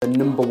The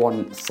number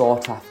one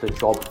sought after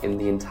job in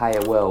the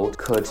entire world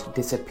could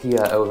disappear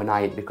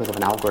overnight because of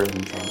an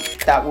algorithm change.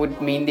 That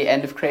would mean the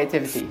end of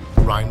creativity.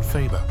 Ryan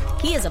Faber.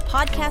 He is a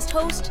podcast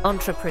host,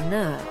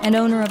 entrepreneur, and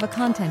owner of a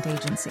content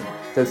agency.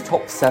 Those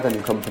top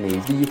 7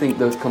 companies, do you think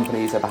those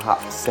companies are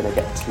perhaps going to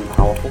get too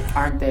powerful?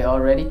 Aren't they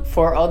already?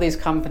 For all these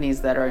companies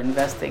that are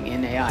investing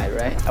in AI,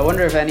 right? I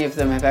wonder if any of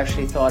them have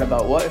actually thought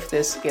about what if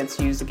this gets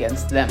used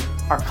against them?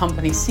 Our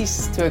company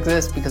ceases to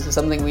exist because of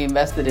something we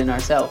invested in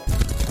ourselves.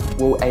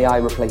 Will AI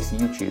replace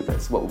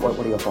YouTubers? What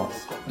are your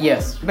thoughts?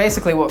 Yes.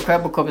 Basically what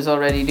Kwebbelkop is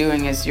already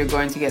doing is you're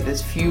going to get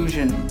this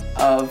fusion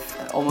of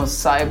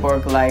almost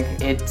cyborg-like.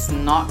 It's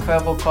not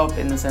Kwebbelkop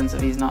in the sense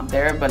of he's not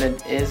there, but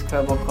it is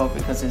Kwebbelkop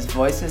because his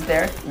voice is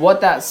there. What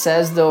that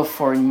says though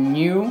for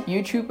new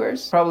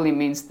YouTubers probably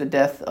means the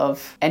death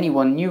of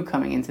anyone new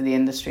coming into the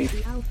industry.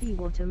 The Alfie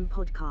Wattam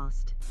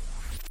Podcast.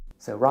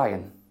 So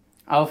Ryan.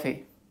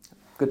 Alfie.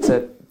 Good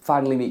to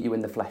finally meet you in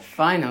the flesh.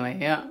 Finally,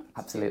 yeah.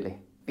 Absolutely.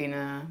 Been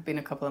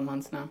a couple of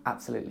months now.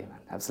 Absolutely, man.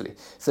 Absolutely.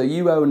 So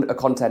you own a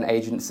content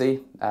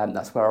agency.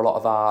 That's where a lot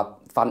of our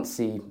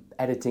fancy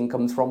editing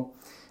comes from.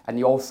 And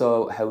you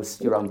also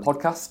host your own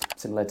podcast,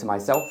 similar to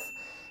myself.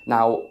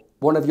 Now,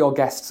 one of your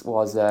guests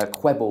was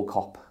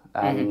Kwebbelkop.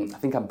 I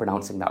think I'm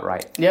pronouncing that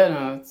right. Yeah,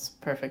 no, it's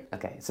perfect.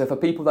 Okay, so for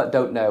people that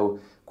don't know,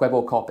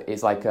 Kwebbelkop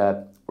is like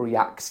a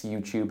Reacts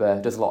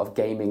YouTuber, does a lot of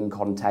gaming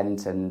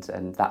content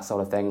and that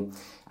sort of thing.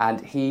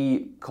 And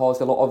he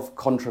caused a lot of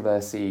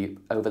controversy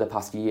over the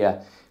past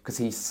year because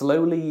he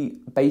slowly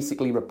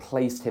basically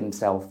replaced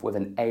himself with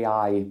an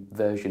AI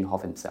version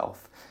of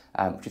himself,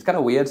 which is kind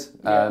of weird.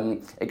 Yeah.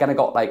 It kind of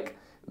got like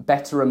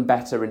better and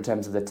better in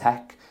terms of the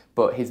tech,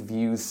 but his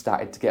views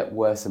started to get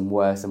worse and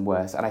worse and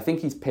worse. And I think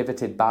he's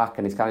pivoted back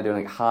and he's kind of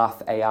doing like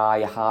half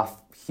AI,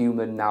 half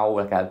human now,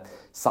 like a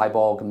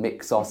cyborg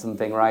mix or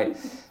something, right?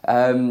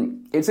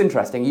 It's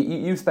interesting.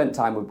 You spent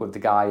time with the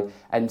guy,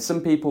 and some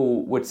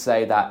people would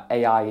say that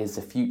AI is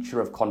the future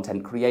of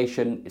content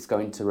creation. It's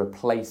going to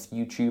replace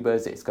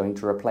YouTubers. It's going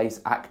to replace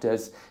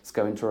actors. It's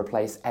going to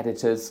replace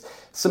editors.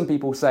 Some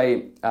people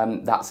say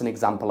that's an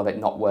example of it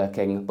not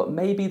working, but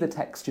maybe the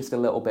tech's just a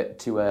little bit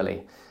too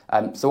early.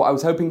 So what I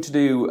was hoping to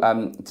do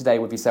today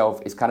with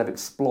yourself is kind of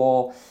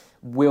explore,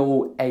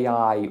 will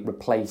AI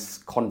replace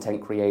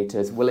content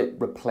creators? Will it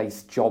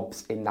replace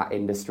jobs in that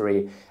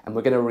industry? And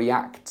we're going to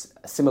react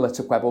similar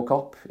to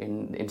Kwebbelkop,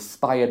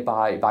 inspired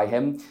by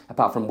him.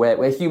 Apart from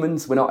we're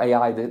humans, we're not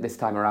AI this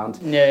time around.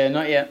 Yeah,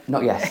 not yet.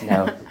 Not yet,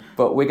 no.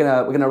 But we're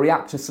gonna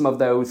react to some of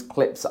those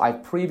clips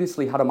I've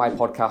previously had on my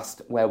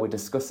podcast where we're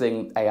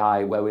discussing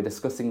AI, where we're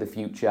discussing the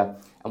future,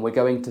 and we're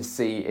going to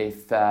see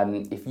if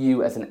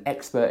you, as an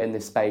expert in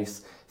this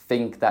space,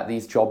 think that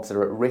these jobs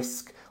are at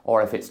risk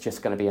or if it's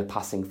just going to be a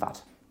passing fad.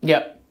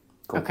 Yep.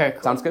 Cool. Okay.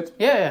 Cool. Sounds good?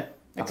 Yeah.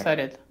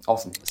 Excited. Okay.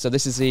 Awesome. So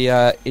this is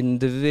the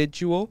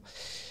individual.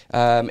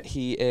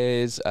 He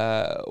is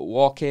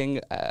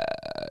walking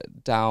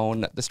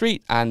down the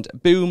street and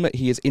boom,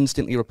 he is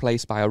instantly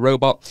replaced by a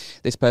robot.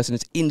 This person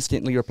is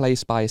instantly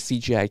replaced by a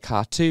CGI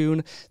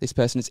cartoon. This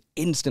person is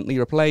instantly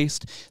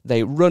replaced.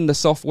 They run the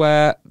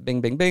software,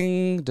 bing, bing,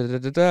 bing,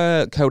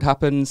 code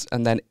happens,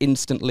 and then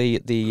instantly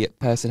the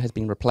person has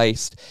been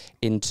replaced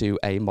into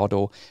a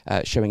model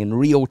showing in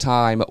real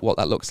time what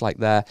that looks like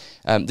there.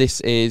 This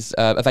is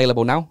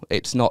available now.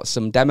 It's not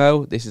some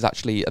demo. This is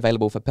actually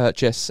available for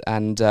purchase,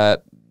 and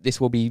this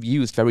will be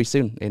used very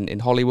soon in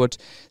Hollywood.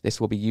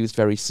 This will be used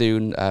very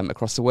soon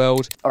across the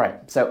world. All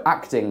right, so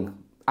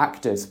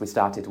actors we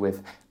started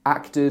with.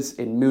 Actors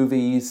in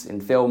movies, in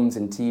films,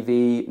 in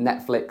TV,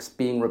 Netflix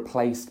being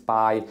replaced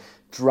by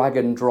drag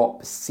and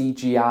drop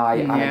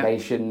CGI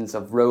animations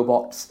of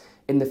robots.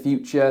 In the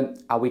future,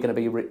 are we going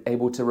to be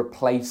able to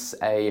replace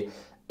a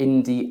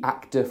indie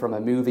actor from a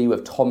movie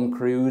with Tom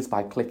Cruise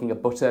by clicking a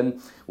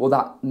button? Will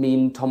that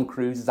mean Tom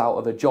Cruise is out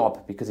of a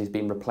job because he's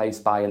been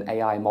replaced by an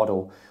AI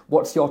model?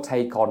 What's your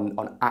take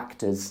on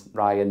actors,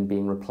 Ryan,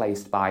 being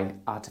replaced by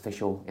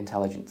artificial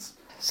intelligence?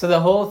 So the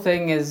whole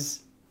thing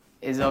is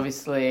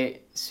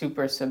obviously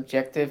super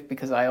subjective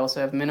because I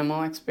also have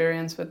minimal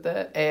experience with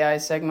the AI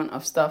segment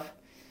of stuff,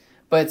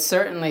 but it's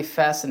certainly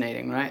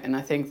fascinating, right? And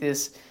I think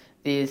these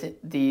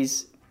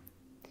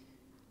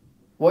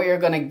what you're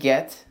gonna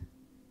get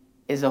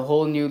is a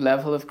whole new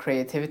level of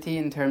creativity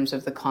in terms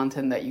of the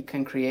content that you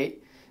can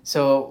create.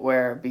 So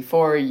where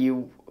before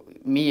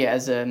me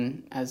as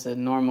a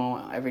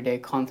normal everyday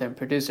content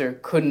producer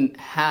couldn't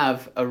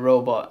have a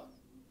robot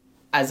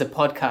as a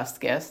podcast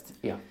guest.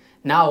 Yeah.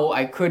 Now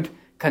I could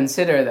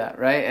consider that,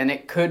 right? And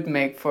it could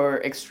make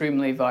for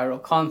extremely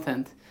viral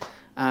content.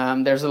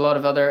 There's a lot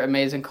of other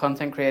amazing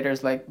content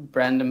creators like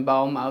Brandon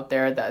Baum out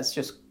there that's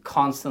just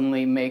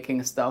constantly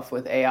making stuff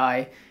with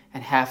AI,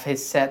 and half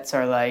his sets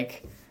are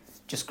like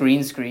just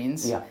green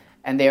screens,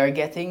 and they are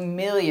getting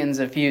millions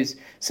of views.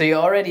 So you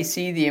already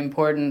see the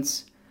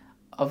importance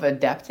of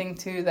adapting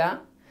to that.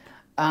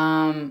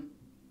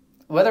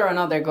 Whether or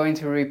not they're going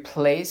to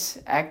replace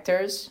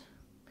actors,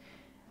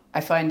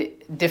 I find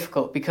it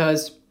difficult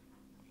because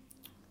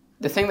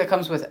the thing that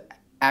comes with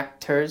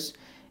actors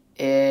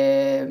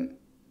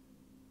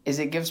is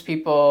it gives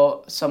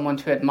people someone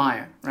to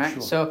admire,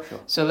 right? Sure.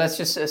 So let's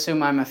just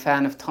assume I'm a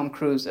fan of Tom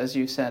Cruise, as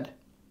you said.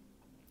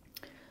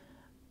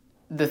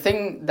 The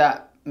thing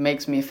that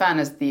makes me a fan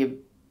is the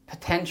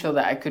potential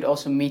that I could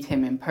also meet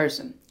him in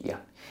person. Yeah.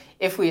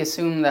 If we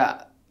assume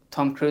that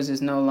Tom Cruise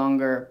is no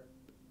longer,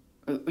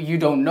 you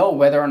don't know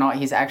whether or not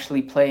he's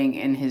actually playing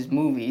in his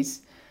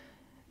movies.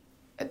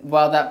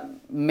 While that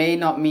may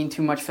not mean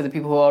too much for the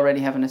people who already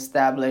have an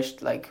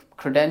established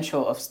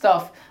credential of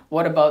stuff,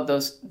 what about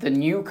the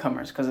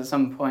newcomers? Because at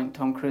some point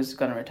Tom Cruise is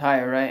going to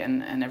retire, right?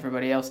 And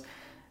everybody else.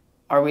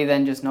 Are we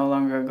then just no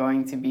longer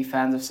going to be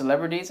fans of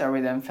celebrities? Are we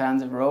then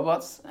fans of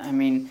robots? I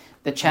mean,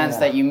 the chance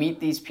that you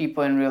meet these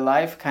people in real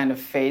life kind of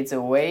fades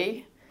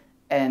away.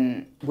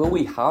 And will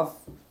we have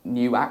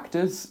new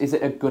actors? Is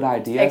it a good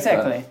idea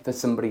for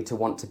somebody to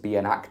want to be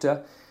an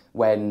actor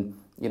when,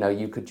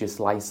 you could just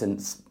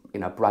license,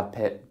 Brad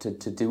Pitt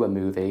to do a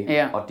movie?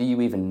 Yeah. Or do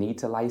you even need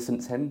to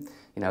license him?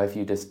 If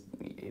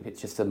it's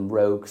just some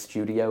rogue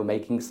studio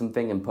making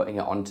something and putting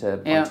it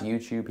onto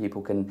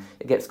YouTube,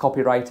 it gets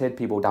copyrighted,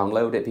 people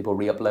download it, people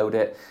re-upload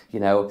it,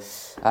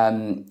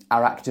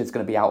 our actor's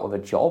going to be out of a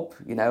job,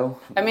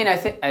 I mean,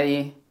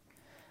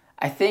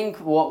 I think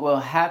what will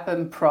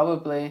happen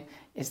probably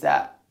is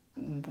that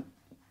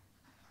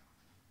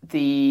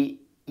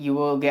you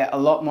will get a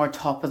lot more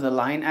top of the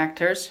line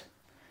actors,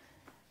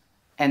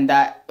 and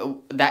that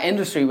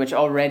industry, which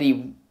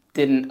already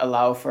didn't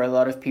allow for a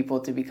lot of people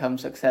to become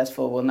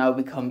successful, will now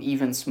become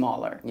even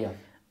smaller. Yeah.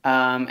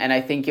 And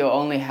I think you'll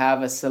only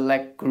have a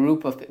select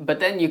group of... But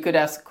then you could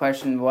ask the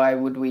question, why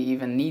would we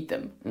even need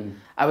them?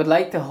 I would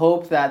like to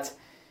hope that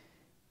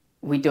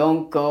we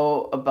don't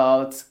go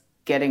about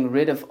getting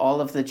rid of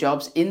all of the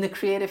jobs in the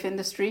creative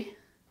industry.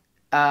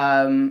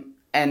 And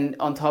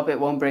on top, it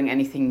won't bring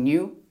anything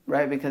new,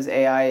 right? Because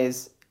AI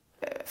is,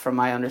 from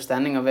my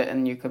understanding of it,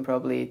 and you can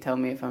probably tell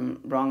me if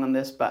I'm wrong on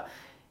this, but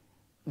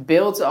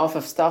builds off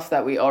of stuff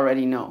that we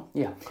already know.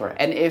 Yeah, correct.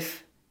 And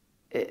if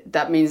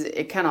that means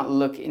it cannot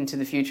look into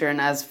the future,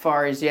 and as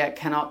far as yet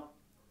cannot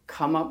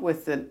come up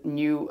with the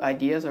new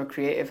ideas or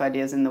creative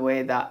ideas in the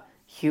way that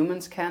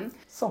humans can.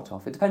 Sort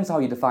of. It depends how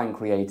you define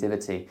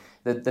creativity.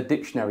 The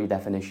dictionary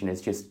definition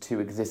is just two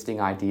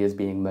existing ideas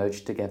being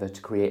merged together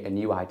to create a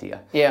new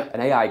idea. Yeah.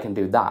 And AI can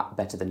do that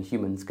better than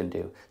humans can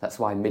do. That's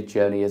why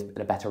Midjourney is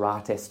a better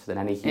artist than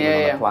any human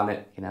on the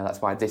planet.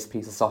 That's why this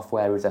piece of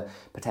software is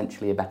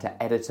potentially a better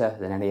editor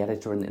than any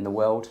editor in the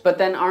world. But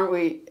then aren't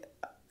we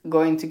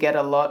going to get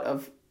a lot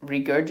of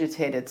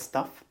regurgitated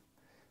stuff?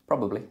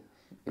 Probably.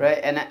 Right?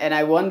 And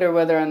I wonder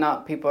whether or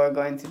not people are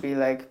going to be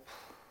like,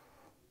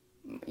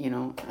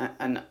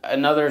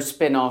 another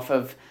spin-off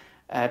of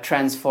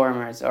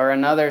Transformers or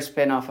another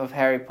spin-off of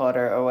Harry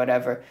Potter or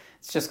whatever.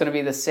 It's just going to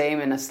be the same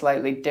in a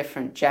slightly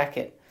different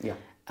jacket. Yeah.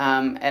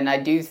 And I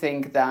do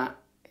think that,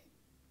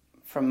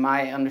 from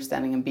my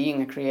understanding and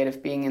being a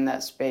creative being in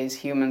that space,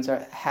 humans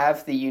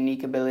have the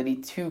unique ability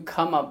to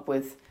come up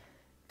with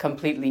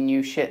completely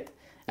new shit.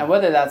 And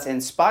whether that's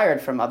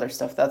inspired from other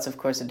stuff, that's of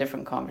course a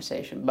different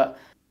conversation. But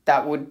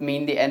that would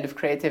mean the end of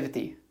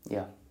creativity.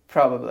 Yeah.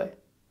 Probably.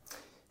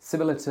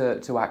 Similar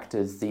to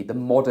actors, the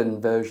modern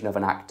version of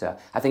an actor.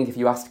 I think if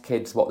you asked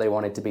kids what they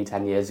wanted to be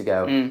 10 years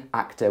ago,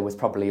 actor was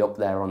probably up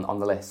there on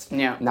the list.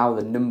 Yeah. Now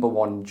the number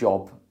one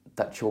job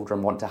that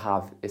children want to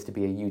have is to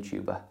be a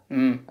YouTuber.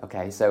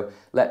 Okay, so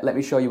let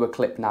me show you a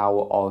clip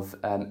now of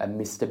a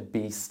Mr.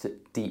 Beast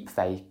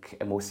deepfake,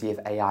 and we'll see if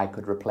AI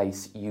could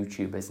replace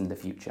YouTubers in the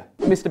future.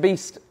 Mr.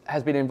 Beast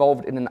has been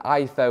involved in an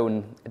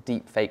iPhone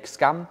deepfake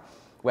scam,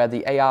 where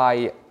the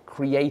AI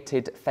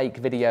created fake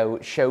video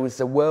shows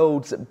the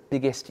world's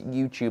biggest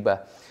YouTuber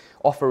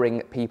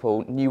offering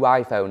people new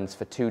iPhones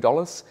for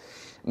 $2.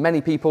 Many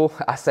people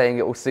are saying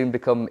it will soon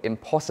become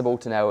impossible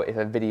to know if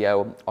a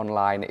video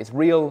online is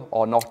real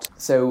or not.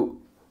 So,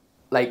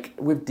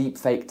 with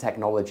deepfake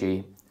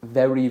technology,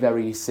 very,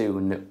 very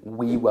soon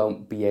we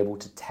won't be able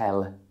to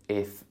tell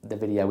if the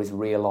video is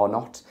real or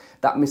not.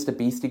 That Mr.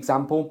 Beast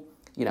example,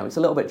 it's a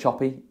little bit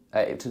choppy.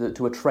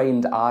 To a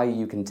trained eye,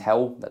 you can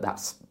tell that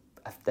that's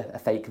a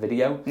fake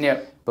video.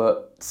 Yeah.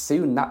 But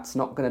soon that's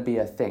not going to be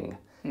a thing,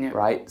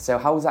 right? So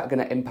how is that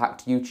going to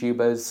impact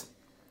YouTubers?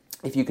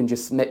 If you can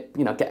just get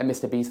a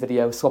Mr. Beast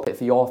video, swap it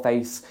for your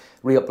face,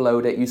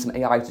 re-upload it, use some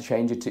AI to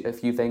change it to a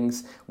few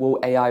things, will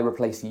AI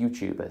replace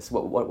YouTubers?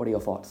 What are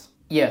your thoughts?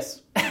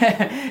 Yes.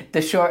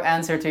 The short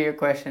answer to your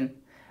question.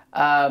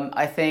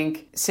 I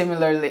think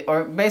similarly,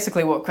 or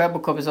basically what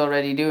Kvebbelkop is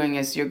already doing,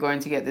 is you're going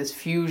to get this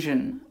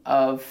fusion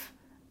of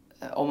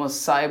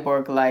almost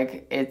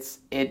cyborg-like.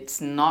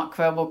 It's not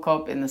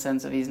Kvebbelkop in the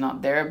sense of he's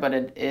not there, but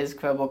it is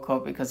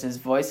Kvebbelkop because his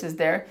voice is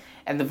there,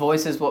 and the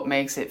voice is what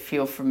makes it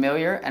feel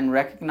familiar and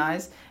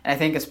recognized. And I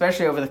think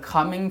especially over the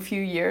coming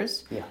few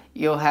years,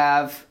 you'll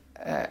have,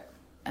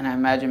 and I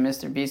imagine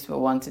Mr. Beast will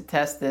want to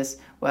test this,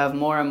 we'll have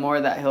more and more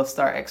that he'll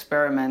start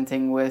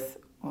experimenting with,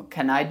 well,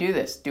 can I do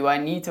this? Do I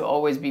need to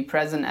always be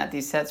present at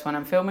these sets when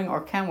I'm filming, or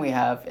can we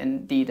have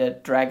indeed a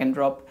drag and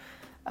drop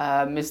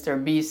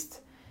Mr. Beast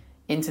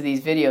into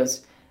these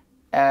videos?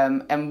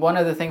 And one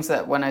of the things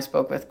that when I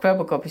spoke with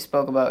Kwebbelkop, he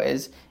spoke about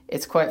is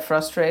it's quite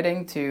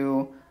frustrating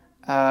to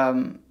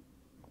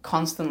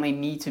constantly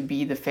need to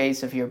be the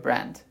face of your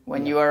brand.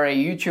 When you are a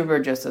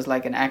YouTuber, just as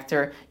like an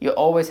actor, you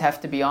always have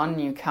to be on,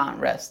 you can't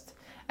rest.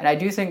 And I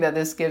do think that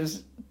this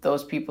gives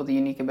those people the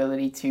unique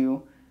ability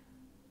to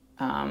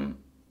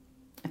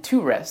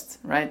rest,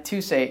 right?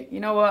 To say,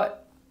 you know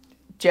what,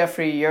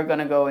 Jeffrey, you're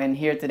gonna go in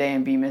here today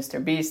and be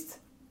Mr. Beast.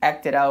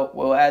 Act it out.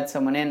 We'll add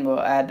someone in.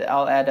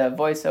 I'll add a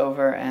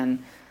voiceover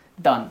and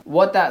done.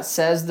 What that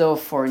says though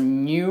for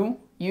new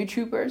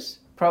YouTubers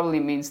probably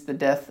means the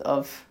death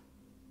of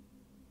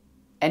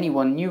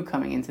anyone new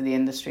coming into the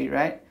industry,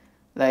 right?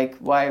 Like,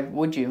 why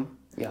would you?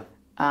 Yeah.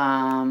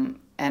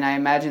 And I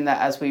imagine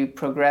that as we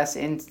progress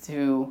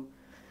into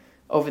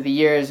over the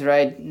years,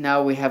 right,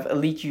 now we have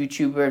elite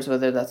YouTubers,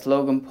 whether that's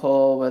Logan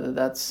Paul, whether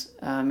that's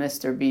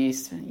Mr.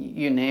 Beast,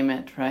 you name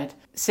it, right?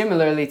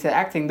 Similarly to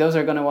acting, those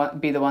are going to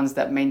be the ones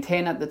that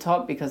maintain at the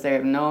top because they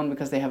are known,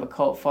 because they have a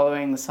cult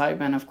following, the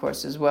Sidemen, of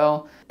course, as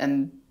well.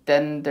 And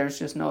then there's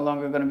just no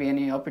longer going to be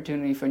any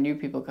opportunity for new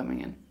people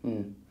coming in.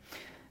 Mm.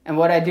 And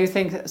what I do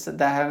think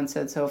that I haven't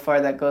said so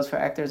far that goes for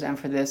actors and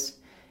for this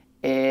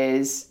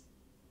is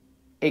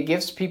it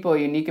gives people a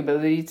unique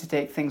ability to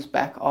take things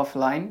back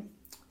offline.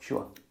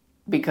 Sure.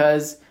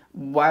 Because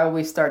while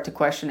we start to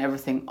question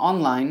everything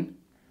online,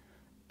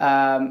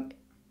 at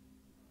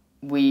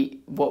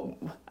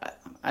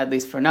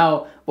least for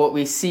now, what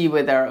we see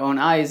with our own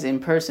eyes in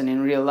person,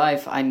 in real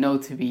life, I know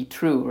to be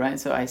true, right?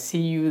 So I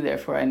see you,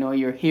 therefore I know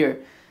you're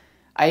here.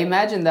 I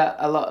imagine that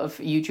a lot of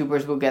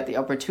YouTubers will get the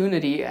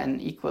opportunity, and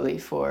equally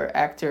for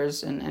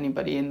actors and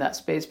anybody in that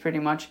space pretty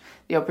much,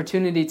 the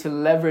opportunity to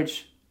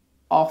leverage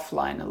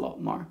offline a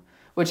lot more,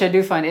 which I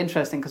do find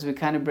interesting because we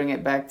kind of bring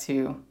it back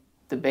to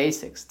the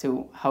basics,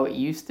 to how it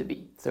used to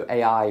be. So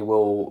AI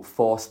will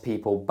force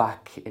people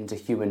back into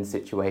human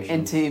situations.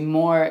 Into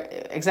more,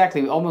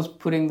 exactly, almost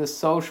putting the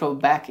social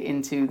back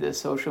into the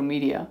social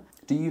media.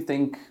 Do you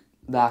think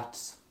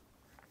that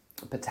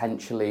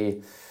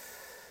potentially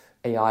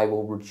AI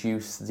will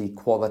reduce the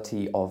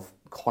quality of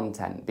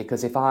content?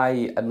 Because if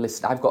I am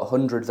listening, I've got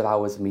hundreds of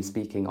hours of me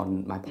speaking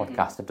on my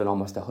podcast. I've done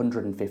almost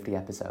 150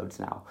 episodes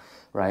now,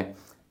 right?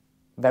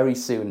 Very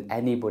soon,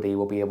 anybody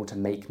will be able to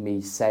make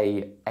me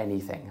say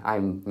anything.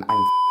 I'm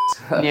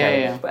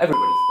okay, yeah. But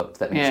everybody's fucked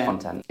that makes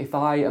content. If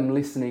I am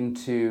listening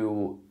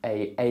to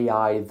a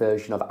AI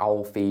version of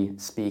Alfie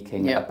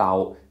speaking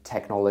about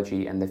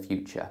technology and the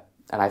future,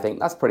 and I think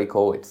that's pretty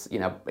cool. It's, you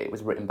know, it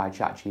was written by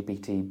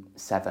ChatGPT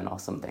 7 or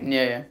something.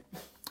 Yeah.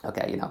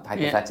 Okay, you know,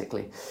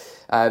 hypothetically.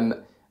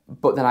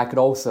 But then I could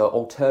also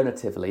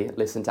alternatively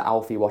listen to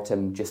Alfie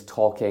Wattam just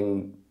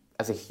talking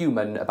as a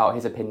human about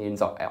his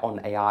opinions on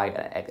AI,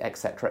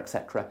 etc.,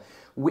 etc.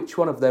 Which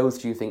one of those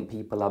do you think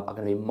people are going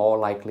to be more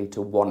likely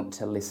to want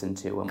to listen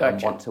to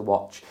and want to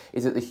watch?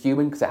 Is it the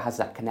human because it has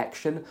that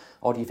connection,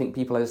 or do you think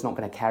people are just not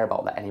going to care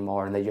about that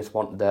anymore and they just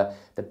want the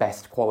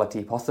best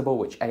quality possible,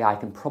 which AI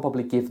can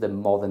probably give them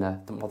more than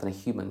a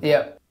human?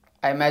 Yeah.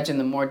 I imagine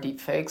the more deep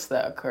fakes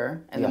that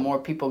occur and the more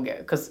people get...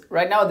 Because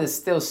right now this is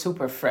still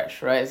super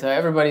fresh, right? So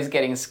everybody's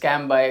getting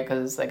scammed by it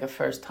because it's like a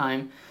first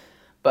time.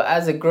 But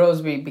as it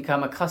grows, we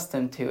become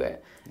accustomed to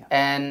it.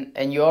 Yeah.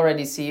 And you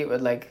already see it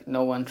with like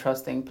no one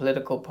trusting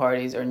political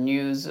parties or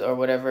news or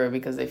whatever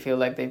because they feel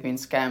like they've been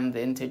scammed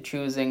into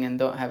choosing and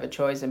don't have a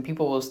choice. And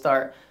people will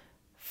start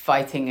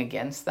fighting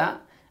against that,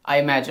 I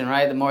imagine,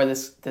 right? The more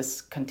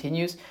this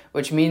continues,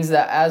 which means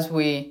that as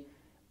we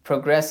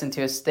progress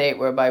into a state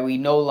whereby we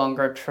no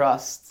longer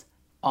trust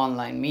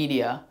online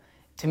media,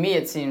 to me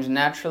it seems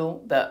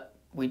natural that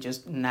we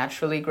just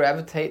naturally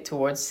gravitate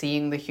towards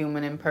seeing the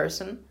human in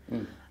person.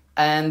 Mm.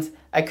 And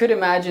I could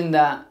imagine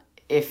that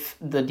if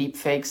the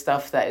deepfake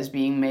stuff that is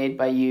being made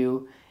by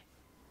you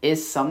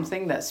is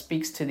something that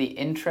speaks to the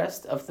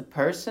interest of the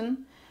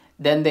person,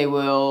 then they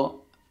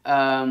will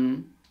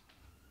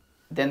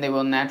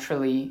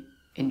naturally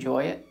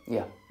enjoy it.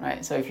 Yeah.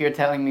 Right. So if you're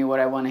telling me what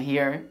I want to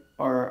hear,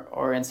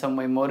 or in some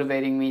way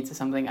motivating me to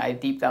something I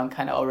deep down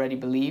kind of already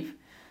believe,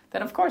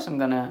 then of course I'm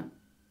gonna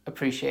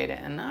appreciate it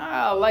and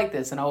I'll like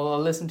this and I'll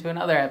listen to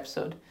another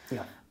episode.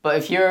 Yeah. But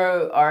if you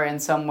are in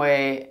some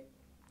way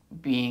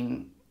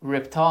being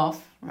ripped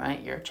off,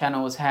 right? Your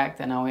channel was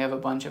hacked and now we have a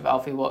bunch of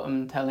Alfie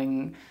Wattam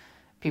telling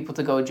people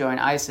to go join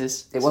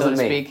ISIS, it wasn't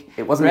so to me. speak.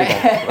 It wasn't me.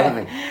 It wasn't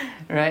me.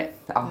 Right?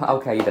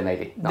 Al-Qaeda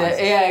maybe.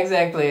 Yeah,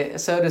 exactly.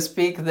 So to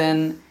speak,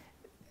 then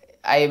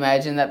I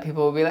imagine that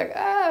people will be like,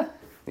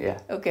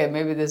 okay,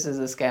 maybe this is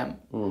a scam.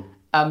 Mm.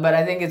 But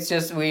I think it's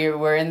just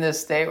we're in this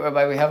state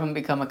whereby we haven't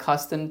become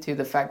accustomed to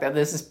the fact that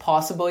this is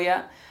possible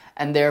yet,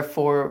 and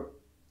therefore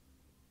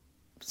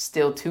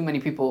still too many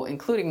people,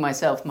 including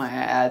myself, might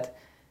I add,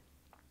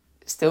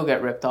 still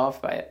get ripped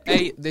off by it.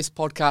 Hey, this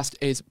podcast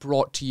is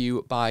brought to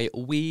you by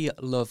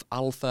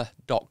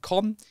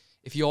WeLoveAlpha.com.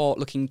 If you're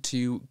looking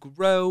to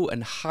grow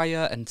and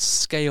hire and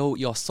scale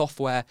your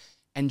software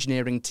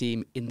engineering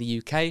team in the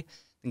UK,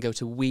 then go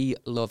to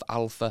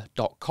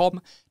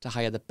WeLoveAlpha.com to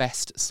hire the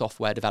best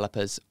software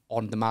developers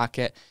on the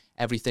market.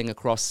 everything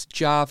across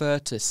Java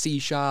to C#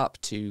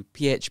 to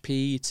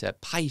PHP to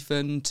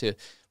Python to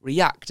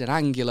React and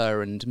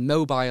Angular and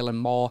mobile and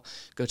more.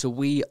 Go to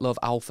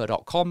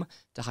welovealpha.com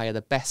to hire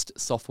the best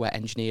software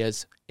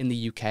engineers in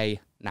the UK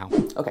now.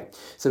 Okay,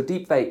 so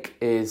deepfake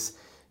is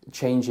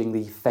changing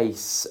the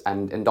face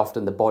and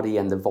often the body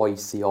and the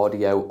voice, the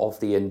audio of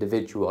the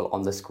individual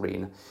on the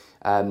screen.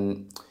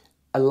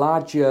 A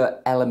larger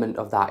element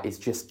of that is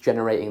just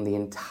generating the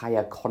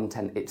entire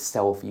content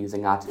itself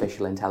using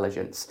artificial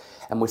intelligence.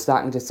 And we're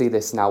starting to see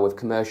this now with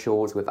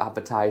commercials, with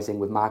advertising,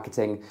 with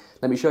marketing.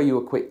 Let me show you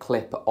a quick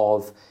clip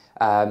of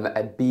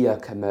a beer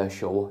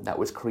commercial that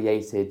was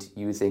created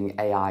using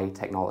AI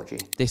technology.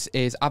 This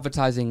is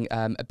advertising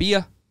a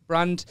beer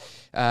brand,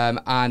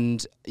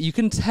 and you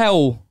can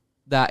tell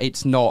that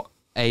it's not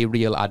a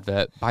real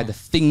advert by the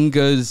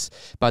fingers,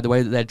 by the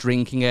way that they're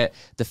drinking it.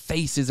 The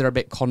faces are a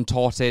bit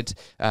contorted.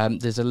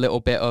 There's a little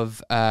bit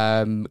of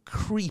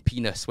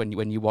creepiness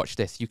when you watch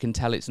this. You can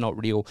tell it's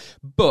not real,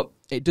 but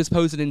it does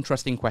pose an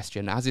interesting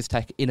question as this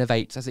tech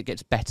innovates, as it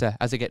gets better,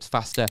 as it gets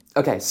faster.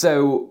 Okay,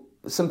 so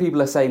some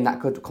people are saying that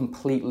could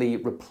completely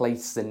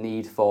replace the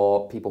need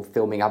for people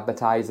filming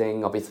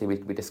advertising. Obviously,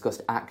 we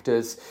discussed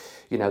actors.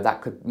 You know,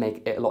 that could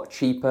make it a lot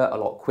cheaper, a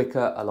lot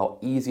quicker, a lot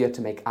easier to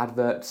make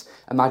adverts.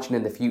 Imagine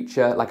in the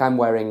future, like I'm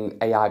wearing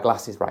AR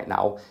glasses right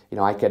now. You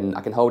know, I can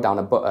hold down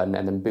a button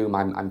and then boom,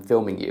 I'm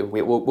filming you.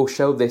 We'll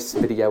show this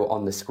video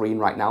on the screen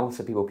right now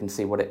so people can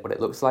see what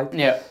it looks like.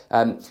 Yeah.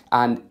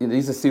 And you know,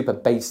 these are super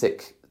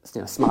basic,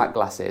 you know, smart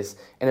glasses.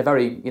 In a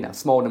very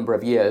small number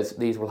of years,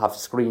 these will have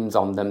screens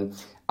on them.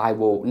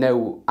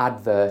 No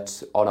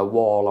advert on a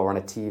wall or on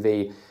a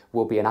TV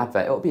will be an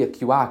advert. It'll be a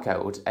QR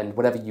code, and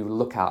whatever you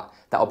look at,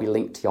 that'll be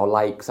linked to your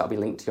likes, that'll be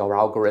linked to your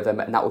algorithm,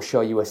 and that will show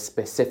you a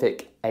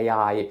specific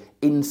AI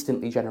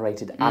instantly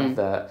generated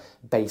advert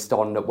based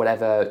on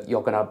whatever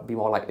you're going to be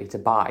more likely to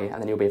buy,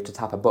 and then you'll be able to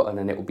tap a button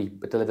and it will be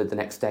delivered the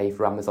next day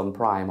through Amazon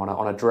Prime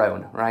on a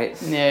drone, right?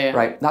 Yeah.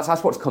 Right.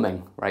 That's what's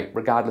coming, right?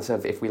 Regardless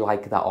of if we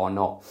like that or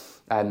not.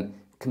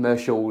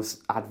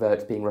 Commercials,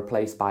 adverts being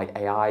replaced by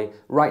AI.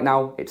 Right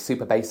now, it's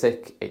super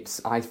basic.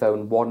 It's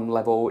iPhone 1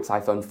 level, it's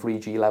iPhone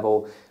 3G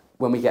level.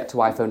 When we get to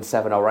iPhone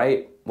 7 or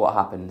 8, what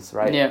happens,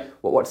 right? Yeah.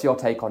 What's your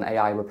take on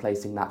AI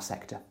replacing that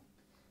sector?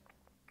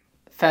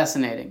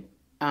 Fascinating.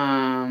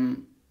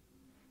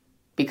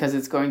 Because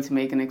it's going to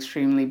make an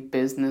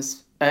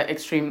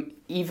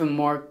even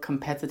more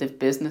competitive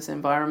business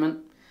environment.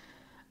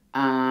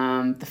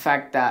 The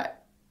fact that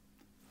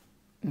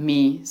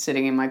me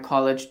sitting in my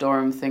college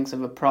dorm thinks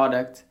of a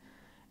product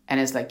and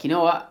is like, you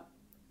know what,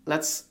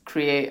 let's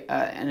create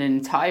an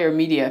entire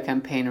media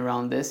campaign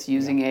around this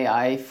using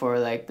AI for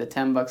like the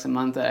 $10 a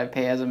month that I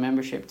pay as a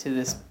membership to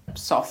this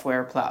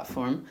software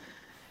platform.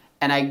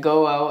 And I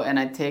go out and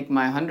I take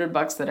my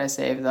 $100 that I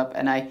saved up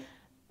and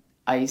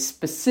I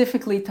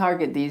specifically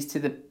target these to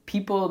the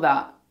people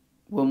that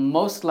will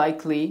most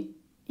likely,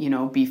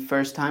 be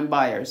first-time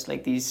buyers,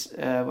 like these,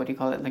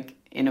 like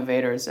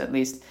innovators at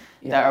least,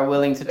 that are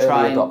willing to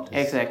try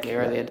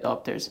early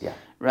adopters,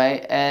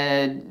 right?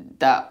 And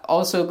that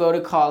also go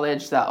to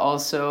college, that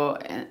also,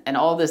 and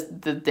all this,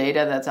 the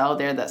data that's out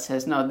there that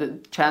says, no, the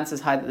chance is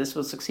high that this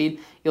will succeed.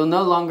 You'll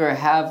no longer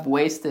have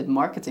wasted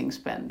marketing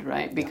spend,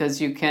 right? Because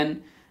you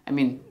can,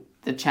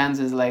 the chance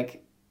is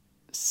like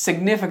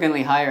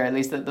significantly higher, at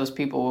least, that those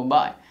people will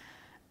buy.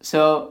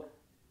 So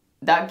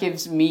that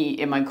gives me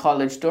in my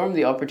college dorm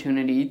the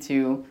opportunity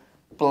to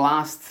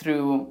blast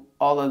through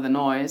all of the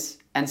noise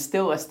and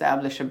still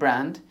establish a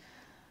brand.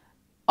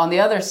 On the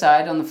other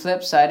side, on the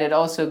flip side, it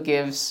also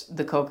gives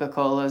the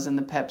Coca-Colas and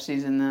the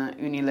Pepsis and the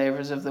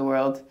Unilevers of the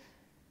world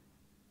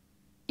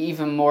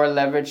even more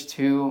leverage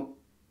to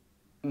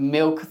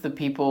milk the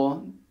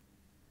people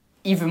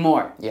even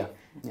more. Yeah.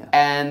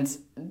 And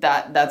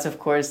that's of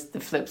course the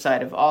flip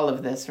side of all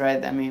of this,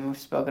 right? We've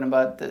spoken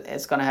about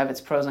it's going to have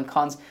its pros and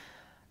cons.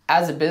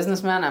 As a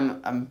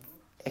businessman, I'm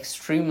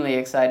extremely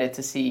excited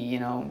to see,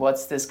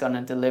 what's this going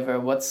to deliver?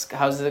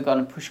 How's it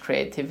going to push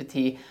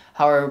creativity?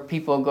 How are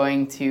people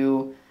going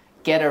to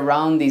get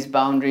around these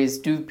boundaries?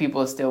 Do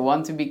people still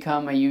want to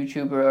become a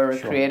YouTuber or a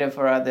creative,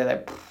 or are they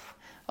like,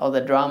 all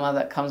the drama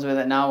that comes with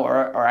it now,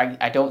 or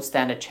I don't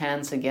stand a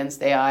chance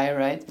against AI,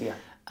 right? Yeah.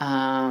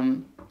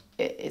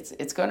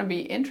 It's going to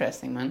be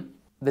interesting, man.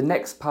 The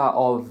next part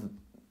of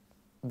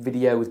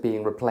videos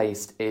being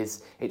replaced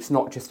is it's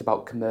not just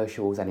about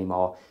commercials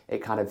anymore.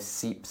 It kind of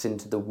seeps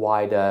into the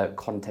wider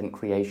content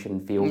creation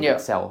field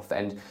itself,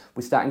 and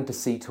we're starting to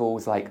see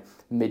tools like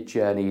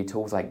Midjourney,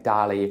 tools like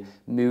DALL-E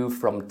move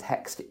from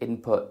text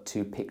input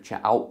to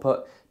picture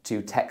output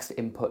to text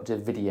input to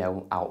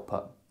video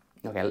output.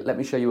 Okay, let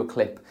me show you a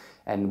clip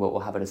and we'll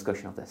have a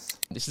discussion of this.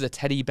 This is a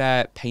teddy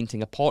bear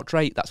painting a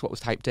portrait. That's what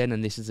was typed in,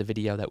 and this is a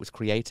video that was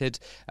created.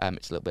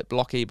 It's a little bit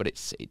blocky, but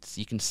it's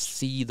you can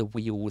see the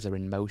wheels are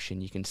in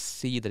motion. You can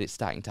see that it's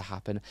starting to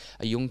happen.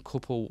 A young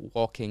couple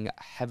walking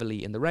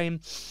heavily in the rain,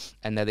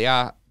 and there they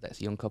are, That's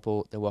a young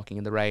couple. They're walking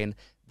in the rain.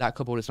 That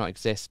couple does not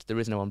exist. There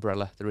is no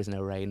umbrella. There is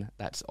no rain.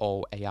 That's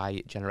all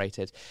AI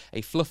generated.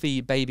 A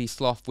fluffy baby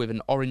sloth with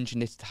an orange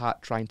knitted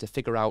hat trying to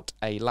figure out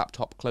a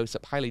laptop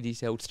close-up, highly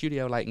detailed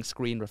studio lighting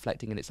screen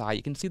reflecting in its eye.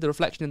 You can see the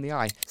reflection in the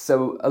eye.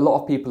 So a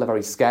lot of people are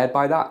very scared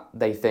by that.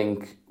 They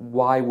think,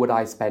 why would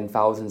I spend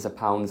thousands of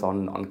pounds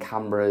on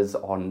cameras,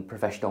 on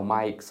professional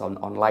mics,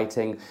 on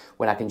lighting,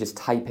 when I can just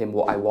type in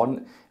what I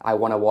want? I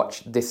want to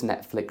watch this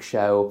Netflix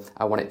show.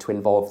 I want it to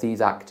involve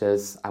these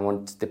actors. I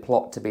want the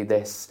plot to be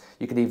this.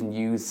 You could even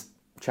use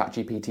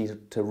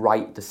ChatGPT to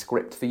write the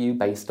script for you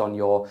based on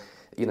your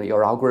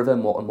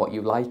algorithm and what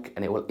you like,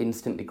 and it will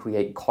instantly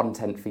create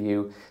content for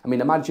you. I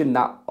mean, imagine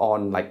that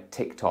on like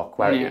TikTok,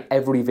 where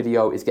every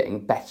video is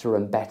getting better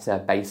and better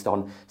based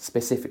on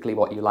specifically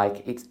what you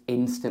like. It's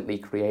instantly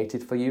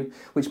created for you,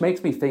 which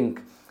makes me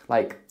think,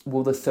 like,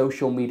 will the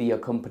social media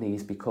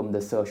companies become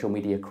the social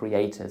media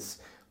creators?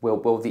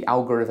 Will the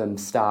algorithm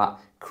start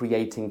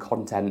creating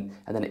content,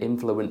 and then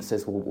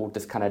influencers will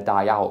just kind of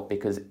die out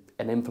because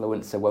an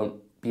influencer won't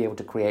be able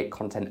to create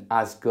content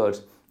as good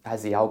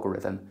as the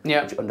algorithm,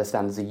 which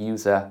understands the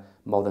user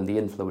more than the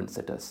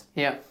influencer does.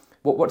 Yeah.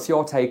 What's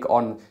your take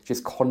on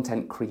just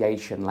content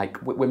creation?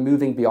 Like, we're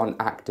moving beyond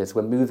actors,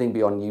 we're moving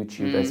beyond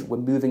YouTubers, we're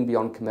moving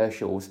beyond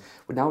commercials.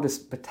 We're now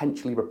just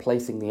potentially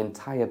replacing the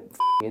entire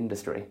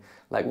industry.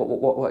 Like,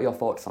 what are your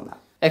thoughts on that?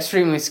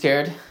 Extremely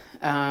scared,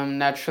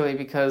 naturally,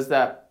 because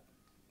that,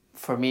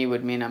 for me,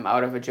 would mean I'm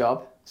out of a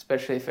job,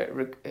 especially if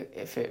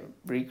it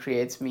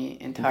recreates me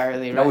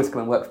entirely. You can always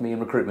come and work for me in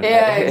recruitment.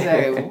 Yeah,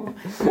 exactly.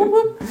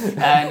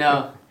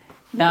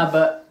 No,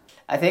 but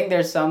I think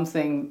there's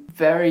something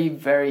very,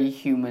 very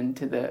human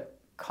to the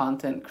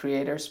content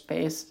creator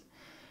space.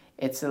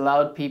 It's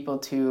allowed people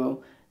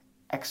to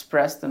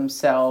express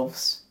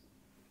themselves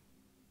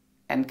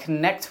and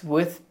connect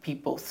with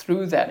people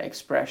through that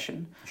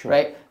expression,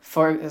 right?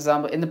 For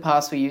example, in the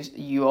past,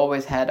 you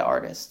always had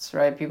artists,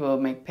 right? People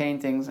make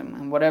paintings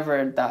and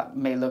whatever that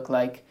may look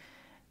like.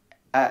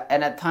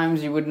 And at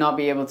times you would not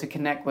be able to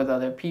connect with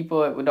other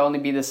people. It would only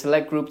be the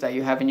select group that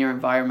you have in your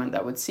environment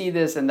that would see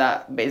this, and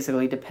that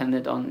basically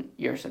depended on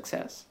your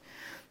success.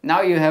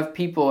 Now you have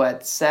people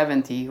at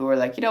 70 who are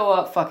like, you know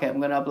what, fuck it, I'm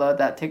going to upload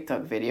that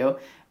TikTok video.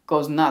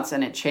 Goes nuts,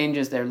 and it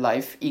changes their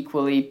life.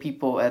 Equally,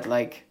 people at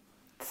like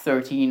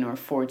 13 or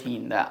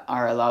 14 that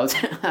are allowed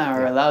to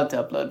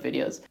upload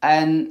videos.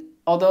 And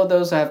although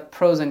those have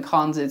pros and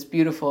cons, it's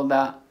beautiful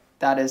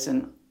that is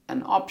an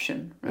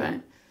option, right? Yeah.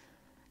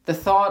 The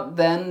thought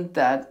then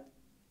that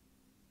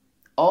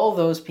all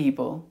those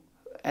people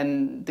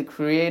and the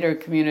creator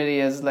community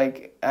has,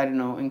 like, I don't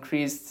know,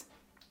 increased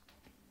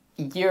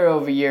year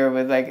over year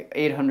with like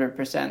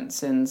 800%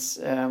 since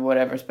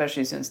whatever,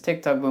 especially since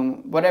TikTok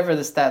boom, whatever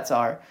the stats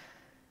are,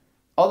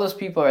 all those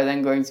people are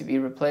then going to be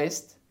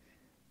replaced.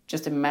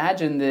 Just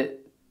imagine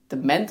the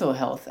mental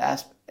health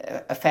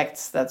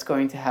effects that's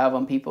going to have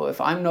on people if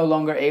I'm no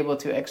longer able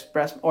to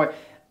express, or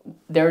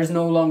there is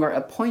no longer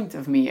a point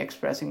of me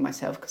expressing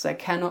myself because I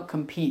cannot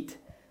compete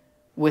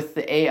with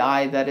the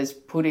AI that is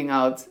putting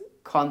out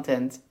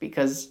content,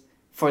 because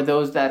for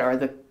those that are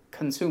the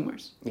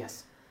consumers.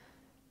 Yes.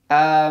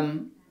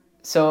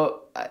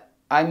 So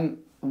I'm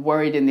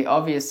worried in the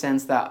obvious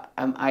sense that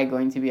am I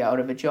going to be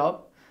out of a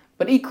job?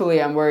 But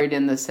equally, I'm worried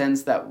in the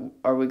sense that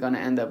are we going to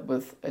end up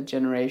with a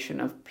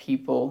generation of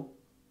people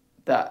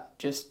that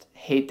just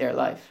hate their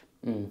life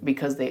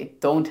because they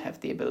don't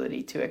have the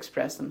ability to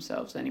express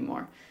themselves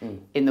anymore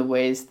in the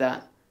ways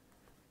that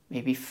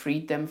maybe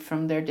freed them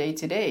from their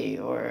day-to-day,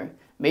 or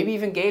maybe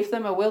even gave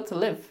them a will to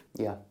live.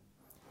 Yeah.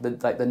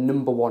 The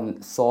number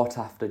one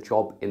sought-after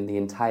job in the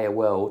entire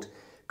world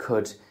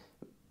could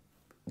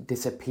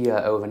disappear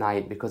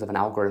overnight because of an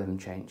algorithm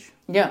change.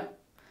 Yeah.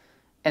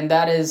 And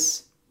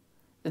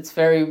it's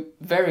very,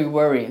 very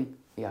worrying.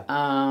 Yeah.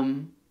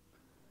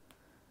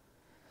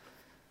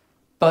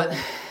 But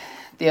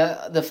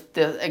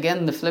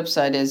the flip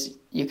side is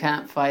you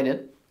can't fight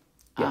it.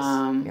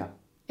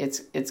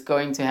 Yes. It's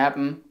going to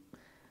happen.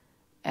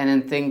 And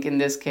I think in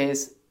this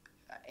case,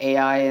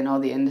 AI and all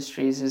the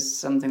industries is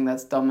something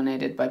that's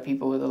dominated by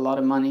people with a lot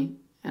of money.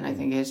 And I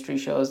think history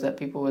shows that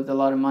people with a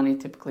lot of money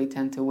typically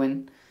tend to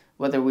win,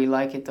 whether we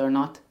like it or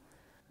not.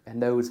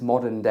 And those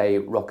modern day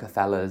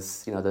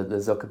Rockefellers, the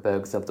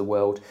Zuckerbergs of the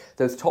world,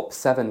 those top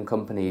 7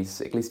 companies,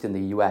 at least in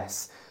the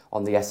US,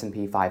 on the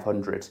S&P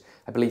 500,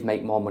 I believe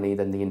make more money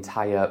than the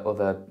entire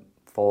other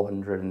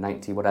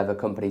 490 whatever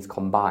companies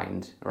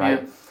combined,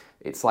 right? Yeah.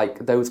 It's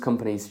like those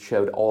companies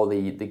showed all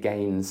the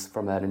gains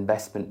from an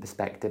investment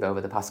perspective over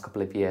the past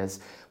couple of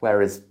years,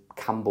 whereas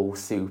Campbell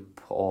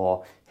Soup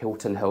or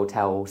Hilton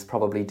Hotels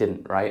probably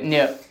didn't, right?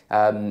 Yeah.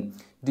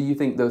 Do you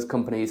think those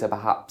companies are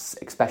perhaps,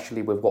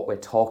 especially with what we're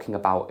talking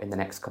about in the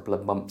next couple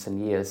of months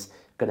and years,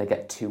 going to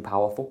get too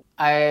powerful?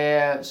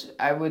 I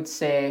would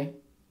say,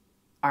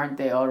 aren't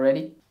they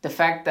already? The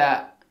fact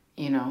that,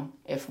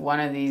 if one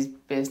of these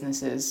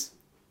businesses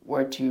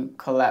were to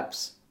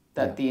collapse,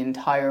 that the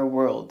entire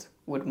world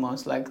would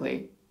most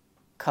likely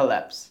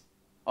collapse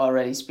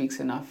already speaks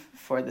enough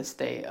for the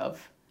state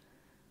of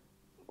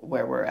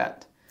where we're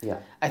at. Yeah.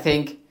 I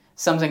think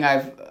something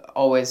I've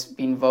always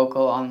been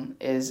vocal on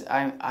is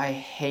I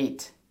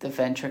hate the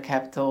venture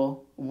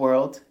capital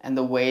world and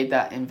the way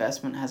that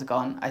investment has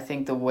gone. I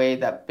think the way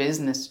that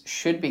business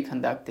should be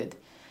conducted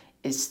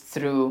is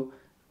through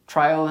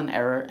trial and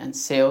error and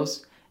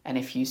sales. And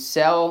if you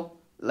sell,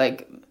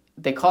 like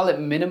they call it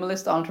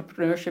minimalist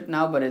entrepreneurship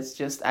now, but it's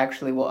just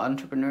actually what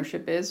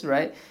entrepreneurship is,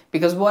 right?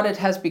 Because what it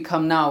has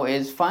become now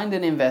is find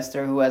an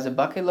investor who has a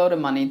bucket load of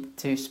money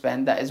to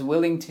spend that is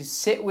willing to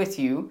sit with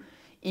you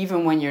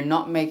even when you're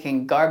not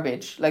making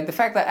garbage. Like the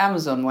fact that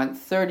Amazon went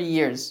 30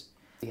 years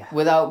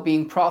without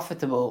being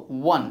profitable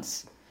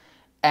once.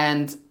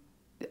 And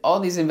all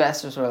these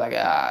investors were like,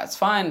 it's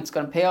fine, it's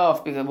going to pay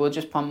off because we'll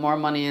just pump more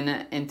money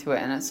into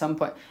it. And at some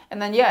point,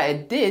 and then,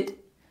 it did.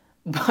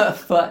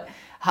 But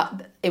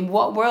in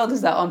what world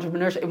is that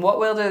entrepreneurship? In what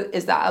world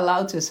is that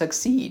allowed to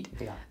succeed?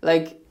 Yeah.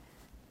 Like,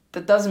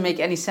 that doesn't make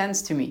any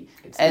sense to me.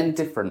 It's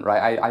different,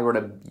 right?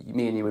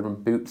 Me and you run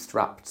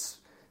bootstrapped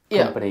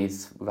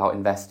companies without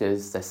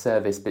investors, their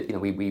service, but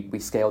we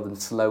scale them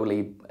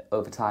slowly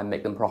over time,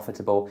 make them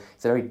profitable.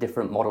 It's a very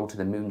different model to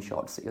the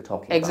moonshots that you're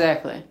talking about.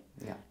 Exactly.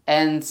 Yeah.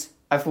 And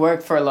I've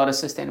worked for a lot of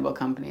sustainable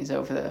companies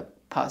over the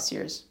past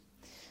years.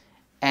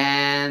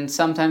 And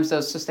sometimes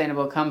those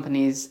sustainable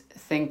companies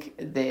think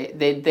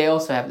they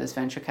also have this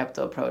venture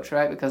capital approach,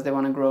 right? Because they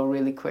want to grow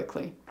really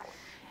quickly.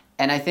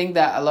 And I think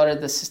that a lot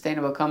of the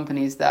sustainable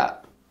companies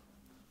that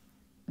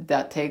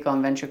take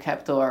on venture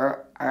capital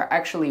are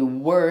actually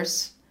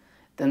worse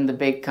than the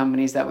big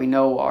companies that we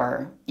know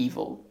are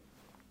evil,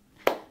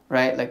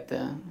 right? Like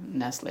the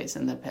Nestle's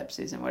and the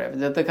Pepsis and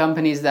whatever. The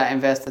companies that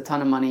invest a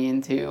ton of money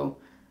into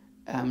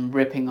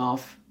ripping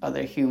off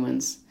other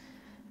humans.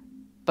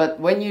 But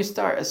when you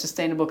start a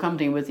sustainable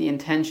company with the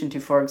intention to,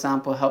 for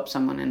example, help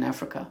someone in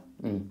Africa,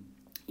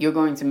 you're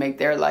going to make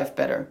their life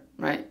better,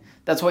 right?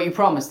 That's what you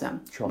promise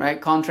them, right?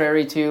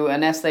 Contrary to a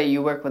Nestle,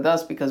 you work with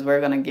us because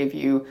we're going to give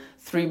you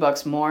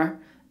 $3 more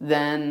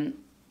than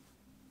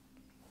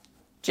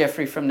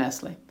Jeffrey from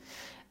Nestle.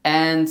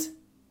 And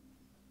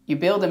you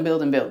build and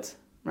build and build,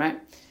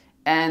 right?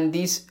 And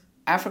these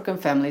African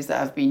families that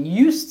have been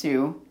used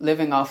to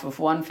living off of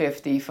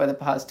 $150 for the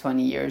past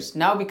 20 years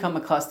now become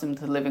accustomed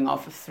to living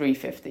off of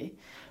 $350,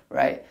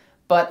 right?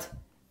 But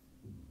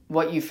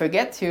what you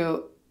forget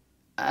to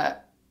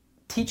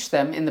teach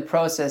them in the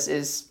process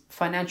is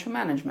financial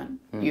management.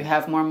 You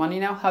have more money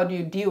now. How do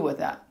you deal with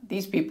that?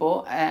 These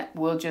people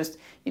will just,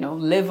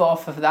 live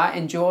off of that,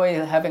 enjoy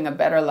having a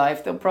better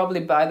life. They'll probably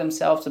buy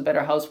themselves a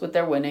better house with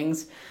their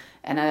winnings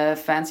and a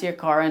fancier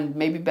car and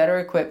maybe better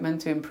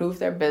equipment to improve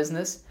their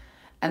business.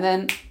 And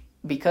then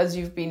because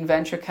you've been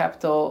venture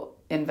capital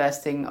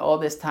investing all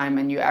this time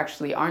and you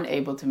actually aren't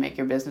able to make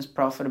your business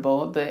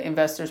profitable, the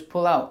investors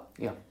pull out.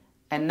 Yeah.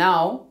 And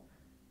now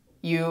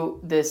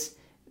these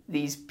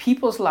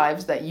people's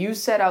lives that you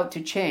set out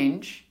to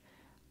change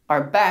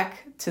are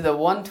back to the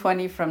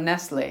 120 from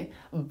Nestle,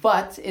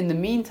 but in the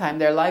meantime,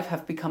 their life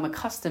have become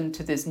accustomed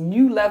to this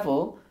new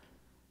level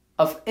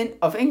of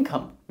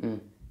income.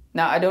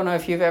 Now, I don't know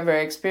if you've ever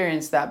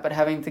experienced that, but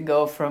having to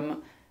go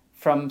from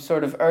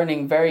sort of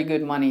earning very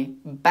good money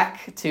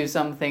back to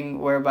something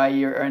whereby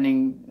you're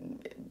earning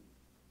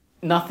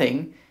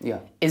nothing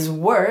is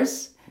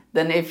worse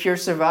than if you're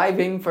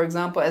surviving, for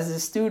example, as a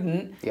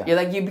student.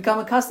 You become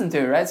accustomed to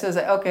it, right? So it's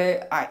like,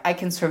 okay, I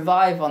can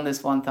survive on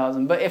this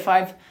 1,000. But if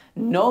I've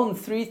known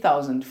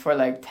 3,000 for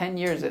like 10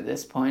 years at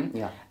this point,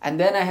 and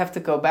then I have to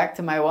go back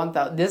to my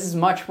 1,000, this is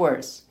much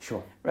worse.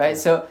 Sure. Right?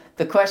 So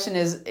the question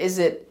is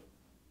it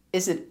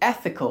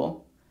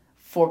ethical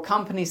for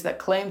companies that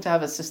claim to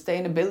have a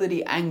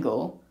sustainability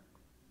angle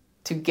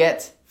to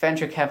get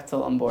venture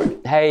capital on board?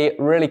 Hey,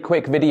 really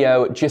quick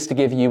video just to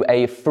give you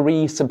a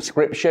free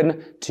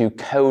subscription to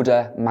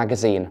Coder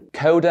magazine.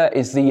 Coder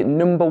is the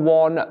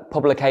 #1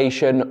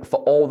 publication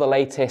for all the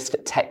latest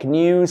tech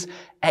news,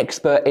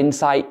 expert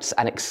insights,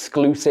 and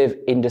exclusive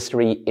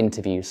industry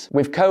interviews.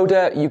 With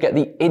Coder, you get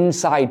the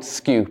inside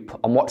scoop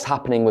on what's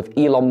happening with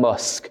Elon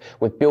Musk,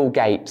 with Bill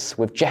Gates,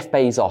 with Jeff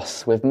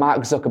Bezos, with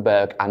Mark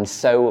Zuckerberg, and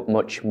so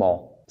much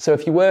more. So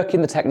if you work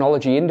in the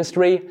technology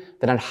industry,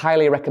 then I'd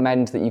highly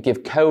recommend that you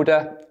give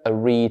Coder a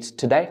read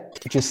today.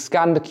 Just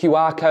scan the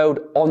QR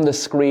code on the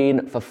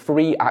screen for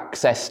free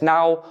access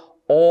now,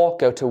 or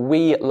go to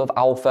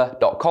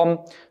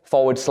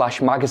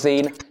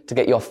welovealpha.com/magazine to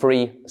get your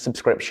free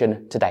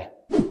subscription today.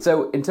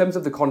 So in terms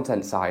of the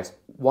content side,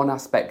 one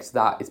aspect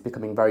that is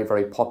becoming very,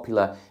 very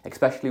popular,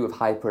 especially with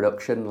high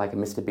production, like a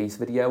Mr. Beast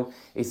video,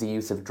 is the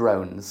use of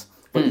drones.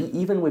 But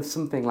even with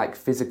something like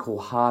physical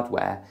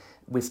hardware,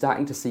 we're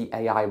starting to see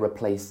AI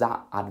replace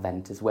that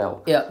advent as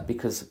well. Yeah.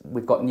 Because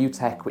we've got new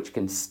tech which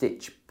can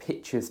stitch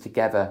pictures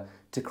together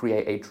to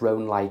create a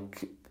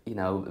drone-like,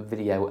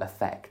 video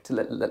effect.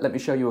 Let me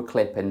show you a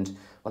clip and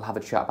we'll have a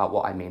chat about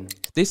what I mean.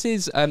 This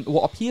is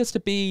what appears to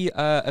be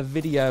a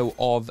video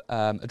of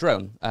a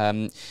drone.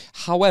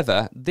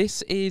 However,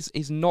 this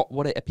is not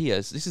what it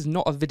appears. This is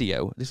not a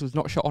video. This was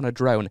not shot on a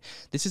drone.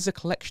 This is a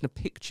collection of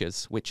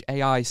pictures which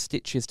AI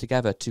stitches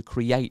together to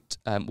create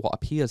what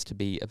appears to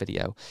be a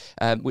video,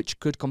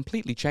 which could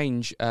completely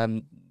change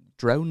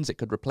drones. It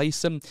could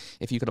replace them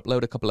if you could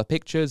upload a couple of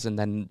pictures and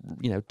then,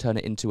 turn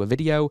it into a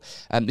video.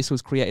 This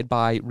was created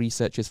by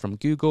researchers from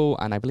Google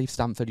and I believe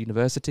Stanford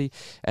University,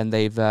 and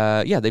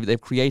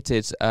they've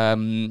created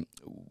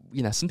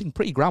something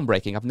pretty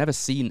groundbreaking. I've never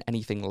seen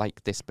anything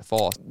like this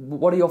before.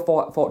 What are your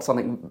thoughts on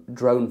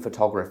drone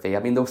photography? I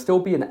mean, there'll still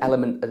be an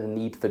element and a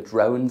need for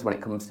drones when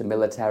it comes to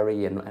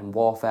military and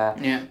warfare.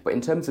 Yeah. But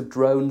in terms of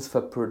drones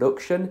for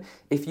production,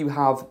 if you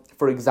have,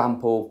 for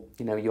example,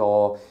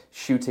 you're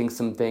shooting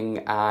something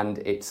and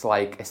it's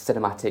like a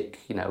cinematic,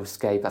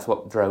 escape, that's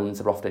what drones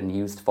are often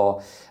used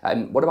for.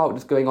 And what about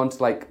just going on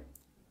to like,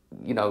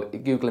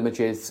 Google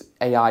Images,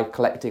 AI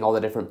collecting all the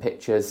different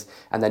pictures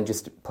and then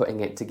just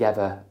putting it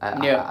together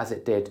as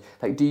it did.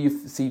 Like, do you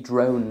see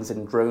drones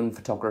and drone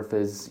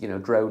photographers,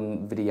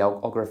 drone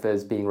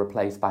videographers being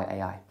replaced by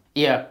AI?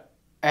 Yeah.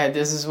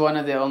 This is one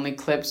of the only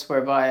clips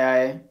whereby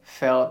I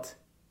felt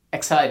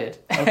excited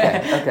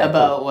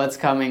about what's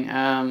coming.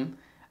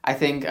 I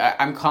think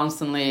I'm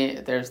constantly,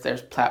 there's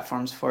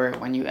platforms for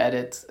it when you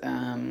edit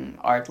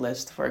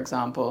Artlist, for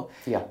example,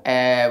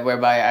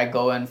 whereby I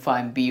go and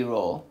find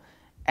B-roll.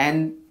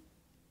 And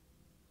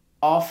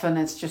often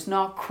it's just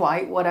not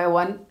quite what I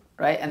want,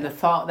 right? And the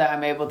thought that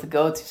I'm able to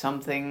go to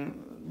something,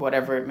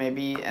 whatever it may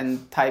be,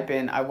 and type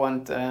in, I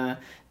want a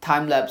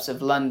time-lapse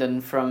of London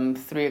from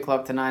 3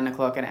 o'clock to 9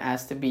 o'clock and it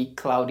has to be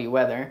cloudy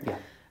weather,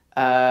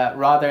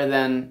 rather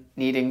than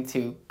needing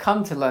to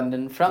come to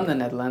London from the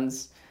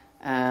Netherlands,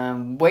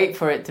 wait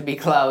for it to be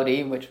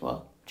cloudy, which,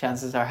 well,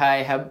 chances are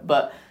high,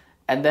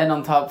 and then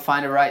on top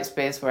find a right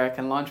space where I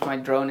can launch my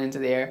drone into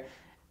the air.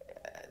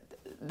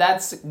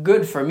 That's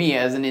good for me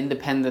as an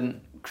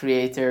independent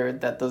creator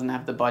that doesn't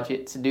have the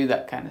budget to do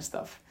that kind of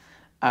stuff.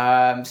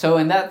 So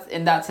in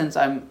that sense,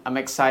 I'm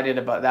excited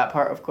about that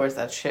part. Of course,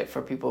 that's shit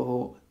for people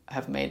who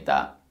have made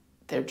that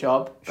their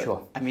job. But,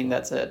 sure. I mean,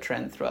 that's a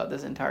trend throughout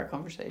this entire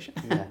conversation.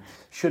 Yeah.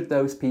 Should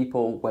those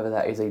people, whether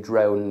that is a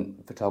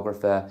drone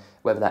photographer,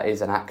 whether that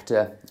is an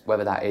actor,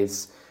 whether that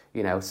is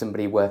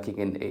somebody working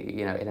in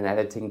an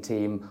editing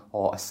team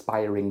or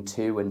aspiring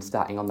to and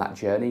starting on that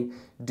journey,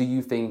 do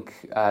you think,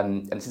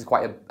 and this is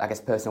quite a,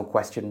 personal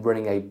question,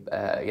 running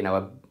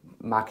a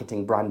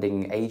marketing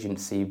branding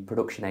agency,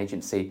 production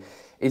agency,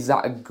 is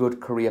that a good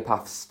career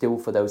path still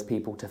for those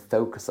people to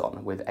focus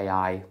on with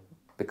AI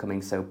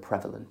becoming so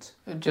prevalent?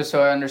 Just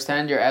so I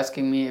understand, you're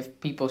asking me if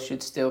people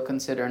should still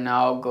consider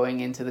now going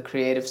into the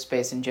creative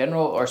space in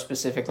general or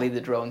specifically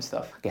the drone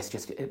stuff? I guess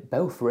just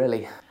both,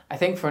 really. I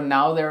think for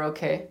now they're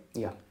okay.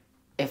 Yeah.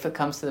 If it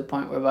comes to the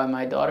point whereby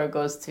my daughter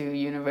goes to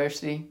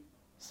university,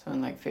 so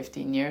in like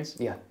 15 years,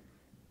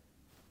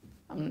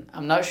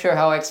 I'm not sure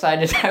how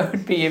excited I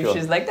would be if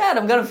she's like, Dad,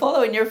 I'm going to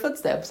follow in your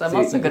footsteps. I'm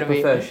also going to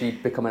be... prefer she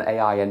become an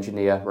AI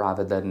engineer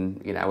rather than,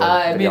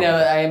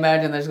 I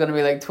imagine there's going to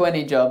be like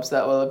 20 jobs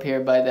that will appear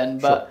by then.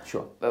 But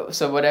sure.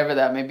 So whatever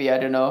that may be, I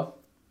don't know.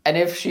 And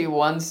if she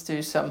wants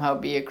to somehow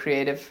be a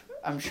creative,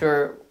 I'm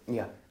sure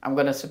I'm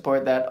going to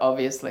support that,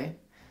 obviously.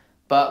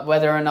 But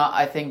whether or not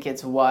I think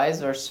it's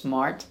wise or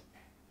smart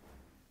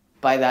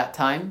by that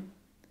time,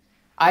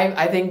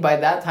 I think by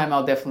that time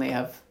I'll definitely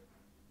have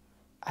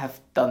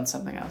done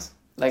something else.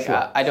 Like,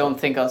 I don't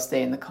think I'll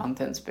stay in the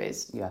content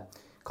space. Yeah.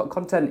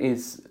 Content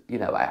is,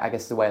 I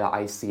guess the way that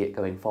I see it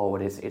going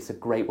forward is it's a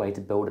great way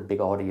to build a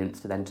big audience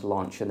to then to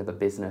launch another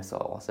business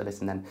or service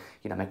and then,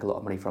 make a lot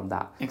of money from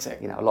that.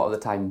 Exactly. A lot of the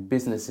time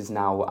businesses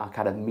now are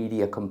kind of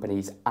media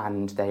companies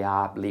and they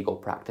are legal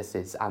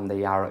practices and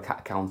they are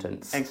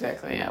accountants.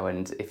 Exactly,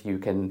 And if you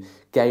can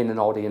gain an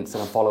audience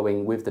and a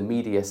following with the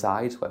media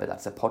side, whether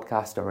that's a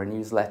podcast or a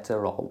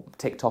newsletter or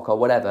TikTok or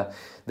whatever,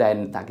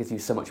 then that gives you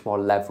so much more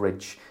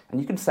leverage.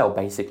 And you can sell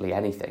basically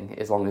anything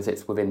as long as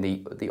it's within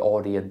the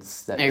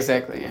audience that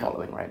you're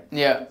following, right?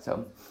 Yeah.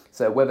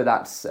 So whether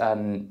that's...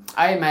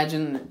 I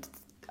imagine...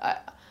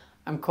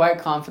 I'm quite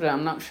confident.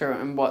 I'm not sure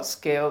in what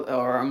scale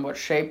or in what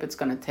shape it's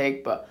going to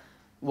take, but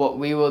what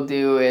we will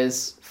do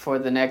is for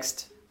the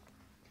next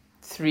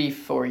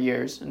 3-4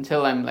 years,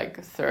 until I'm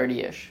like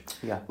 30-ish,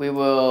 we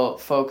will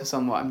focus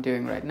on what I'm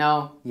doing right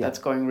now. That's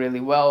going really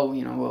well.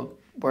 We'll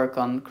work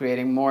on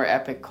creating more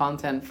epic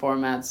content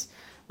formats.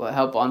 We'll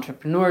help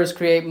entrepreneurs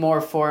create more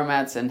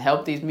formats and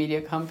help these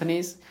media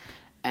companies.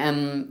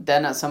 And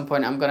then at some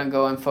point, I'm going to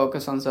go and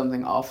focus on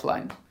something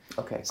offline.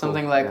 Okay.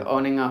 Something like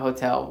owning a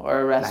hotel or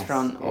a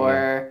restaurant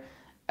or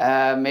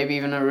maybe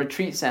even a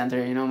retreat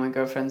center. My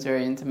girlfriend's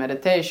very into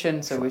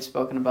meditation, so we've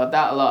spoken about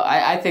that a lot.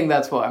 I think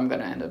that's what I'm going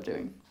to end up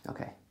doing.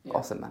 Okay. Yeah.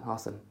 Awesome, man.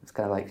 Awesome. It's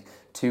kind of like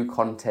too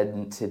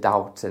contented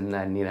out and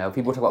then,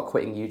 people talk about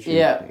quitting YouTube.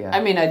 Yeah.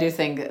 I mean, I do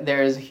think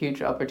there is a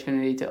huge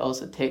opportunity to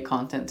also take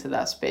content to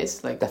that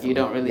space. Like, definitely. You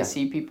don't really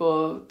see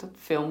people to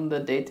film the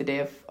day-to-day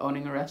of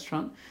owning a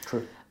restaurant.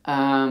 True.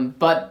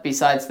 But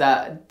besides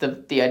that,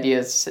 the idea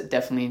is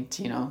definitely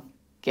to,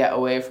 get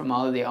away from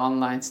all of the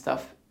online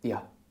stuff.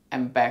 Yeah.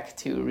 And back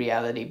to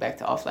reality, back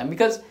to offline.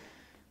 Because,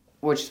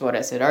 which is what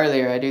I said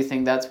earlier, I do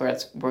think that's where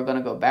we're going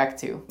to go back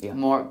to.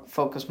 Yeah.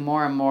 Focus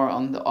more and more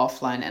on the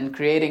offline and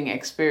creating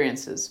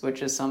experiences,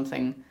 which is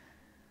something,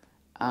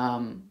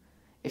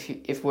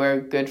 if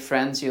we're good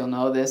friends, you'll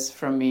know this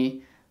from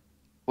me.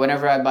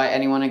 Whenever I buy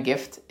anyone a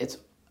gift, it's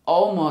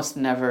almost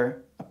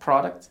never a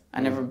product.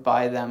 I never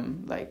buy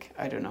them, like,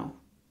 I don't know,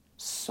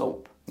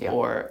 soap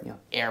or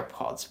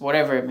AirPods,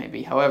 whatever it may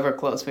be, however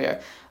close we are.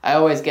 I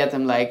always get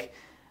them, like,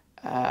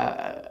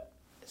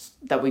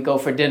 that we go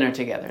for dinner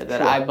together,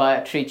 that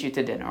I treat you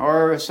to dinner.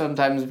 Or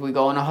sometimes we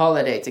go on a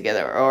holiday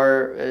together,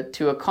 or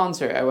to a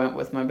concert. I went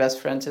with my best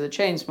friend to the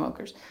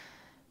Chainsmokers.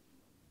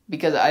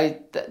 Because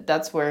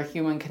that's where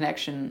human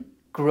connection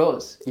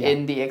grows,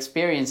 in the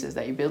experiences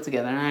that you build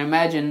together. And I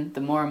imagine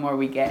the more and more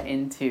we get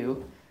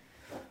into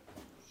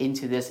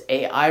this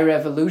AI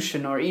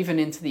revolution, or even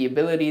into the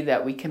ability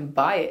that we can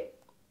buy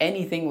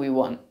anything we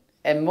want.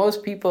 And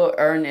most people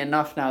earn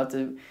enough now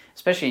to,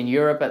 especially in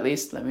Europe at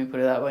least, let me put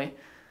it that way,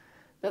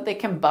 that they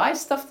can buy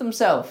stuff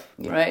themselves,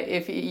 right?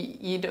 If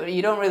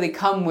you don't really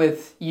come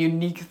with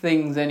unique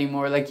things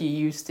anymore like you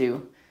used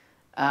to,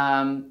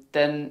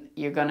 then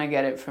you're going to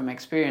get it from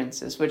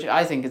experiences, which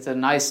I think is a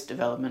nice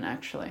development,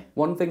 actually.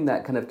 One thing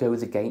that kind of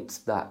goes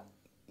against that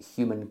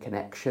human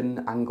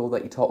connection angle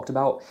that you talked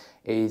about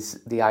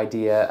is the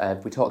idea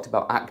of, we talked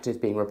about actors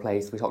being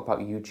replaced, we talked about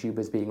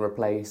YouTubers being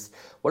replaced.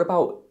 What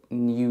about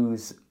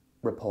news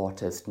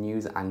reporters,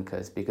 news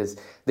anchors? Because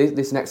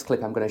this next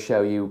clip I'm going to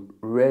show you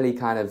really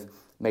kind of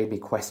made me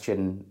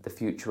question the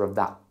future of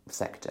that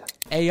sector.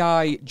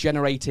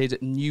 AI-generated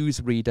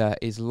newsreader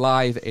is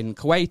live in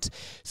Kuwait.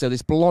 So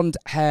this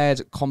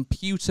blonde-haired,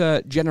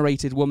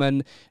 computer-generated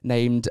woman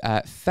named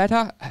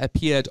Feda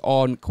appeared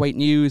on Kuwait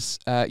News.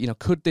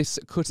 Could this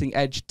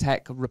cutting-edge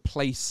tech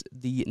replace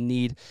the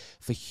need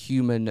for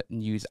human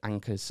news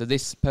anchors? So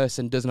this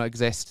person does not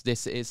exist.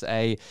 This is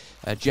a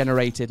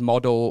generated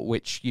model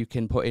which you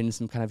can put in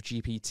some kind of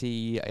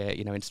GPT,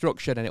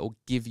 instruction, and it will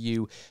give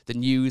you the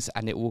news,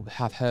 and it will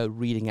have her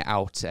reading it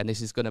out. And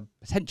this is going to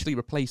potentially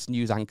replace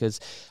news anchors.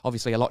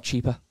 Obviously a lot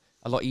cheaper,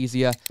 a lot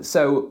easier.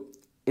 So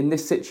in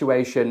this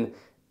situation,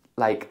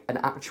 like, an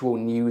actual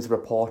news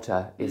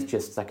reporter is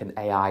just like an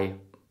AI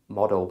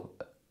model,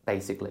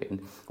 basically.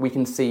 And we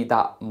can see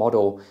that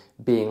model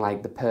being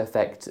like the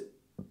perfect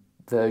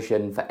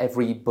version for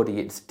everybody.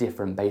 It's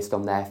different based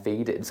on their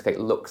feed. It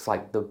looks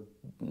like the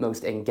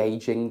most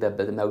engaging,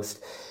 the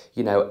most,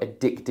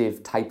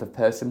 addictive type of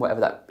person,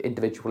 whatever that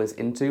individual is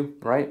into,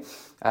 right?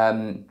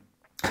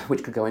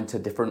 Which could go into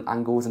different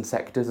angles and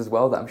sectors as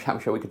well that I'm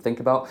sure we could think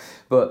about.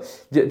 But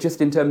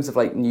just in terms of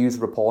like news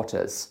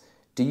reporters,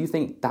 do you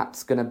think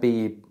that's going to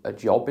be a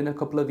job in a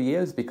couple of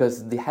years?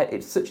 Because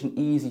it's such an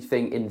easy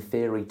thing in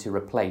theory to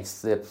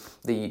replace. The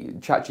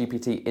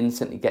ChatGPT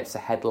instantly gets the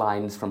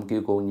headlines from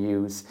Google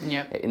News.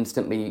 Yep. It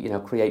instantly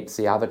creates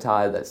the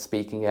avatar that's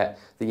speaking it.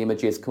 The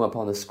images come up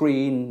on the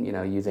screen,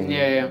 using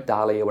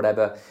DALL-E or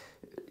whatever.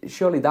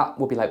 Surely that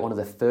will be like one of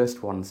the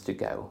first ones to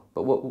go.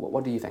 But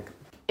what do you think?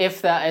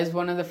 If that is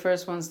one of the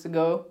first ones to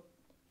go,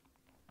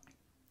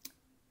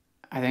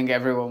 I think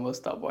everyone will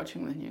stop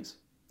watching the news.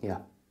 Yeah,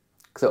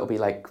 because it'll be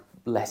like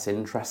less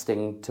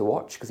interesting to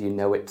watch because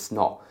it's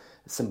not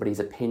somebody's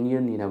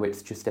opinion,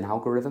 it's just an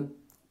algorithm.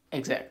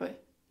 Exactly.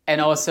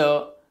 And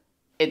also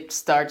it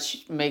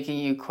starts making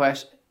you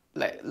question,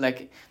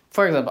 like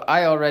for example,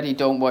 I already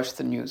don't watch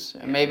the news.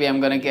 Maybe I'm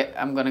gonna get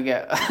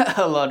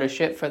a lot of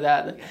shit for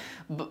that,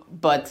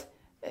 but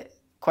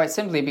quite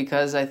simply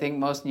because I think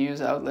most news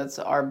outlets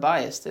are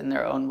biased in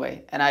their own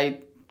way. And I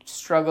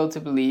struggle to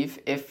believe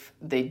if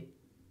they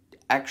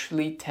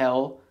actually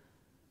tell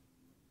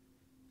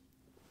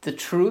the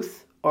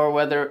truth or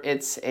whether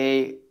it's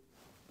a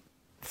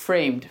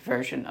framed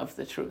version of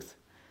the truth.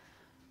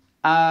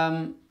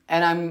 And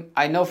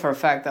I know for a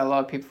fact that a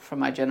lot of people from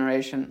my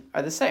generation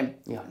are the same.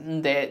 Yeah.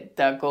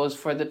 That goes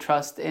for the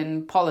trust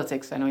in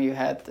politics. I know you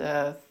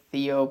had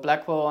Theo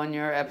Blackwell on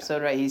your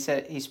episode, right? He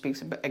said he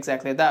speaks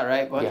exactly that,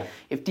 right? But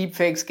if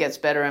deepfakes gets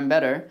better and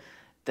better,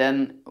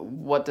 then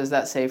what does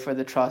that say for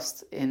the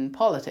trust in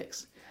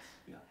politics?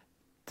 Yeah.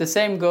 The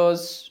same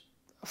goes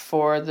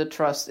for the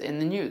trust in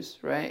the news,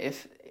 right?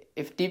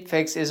 If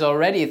deepfakes is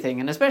already a thing,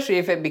 and especially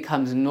if it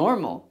becomes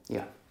normal,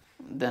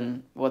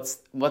 then what's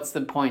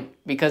the point?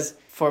 Because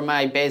for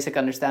my basic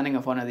understanding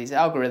of one of these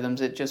algorithms,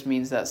 it just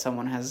means that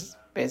someone has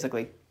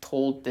basically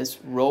told this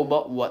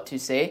robot what to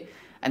say.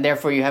 And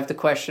therefore you have to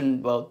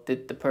question, well,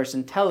 did the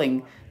person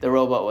telling the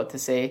robot what to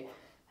say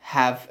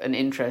have an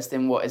interest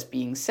in what is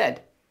being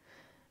said?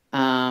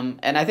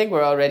 And I think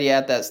we're already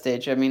at that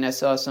stage. I mean, I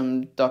saw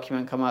some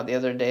document come out the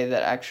other day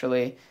that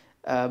actually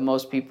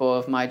most people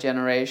of my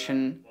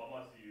generation,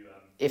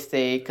 if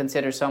they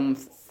consider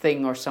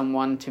something or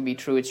someone to be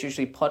true, it's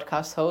usually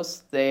podcast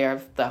hosts. They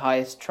have the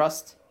highest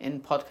trust in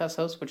podcast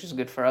hosts, which is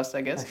good for us,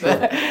 I guess.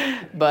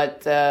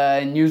 But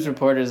news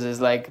reporters is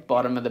like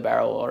bottom of the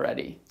barrel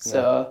already.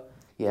 So...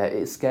 Yeah,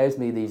 it scares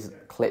me, these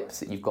clips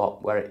that you've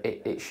got where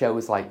it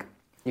shows like,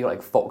 you got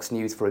like Fox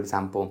News, for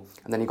example,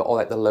 and then you've got all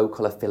like the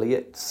local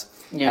affiliates,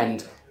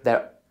 and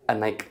they're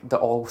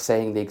all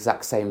saying the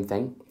exact same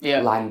thing,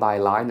 line by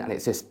line, and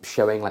it's just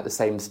showing like the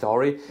same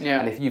story. Yeah.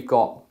 And if you've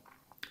got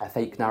a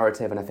fake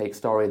narrative and a fake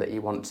story that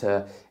you want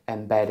to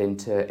embed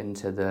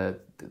into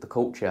the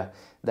culture,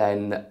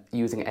 then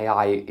using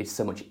AI is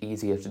so much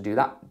easier to do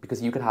that,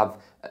 because you can have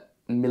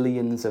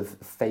millions of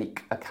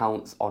fake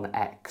accounts on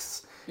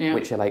X,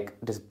 which are like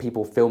just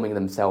people filming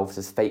themselves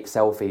as fake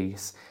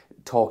selfies,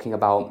 talking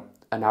about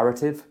a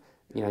narrative,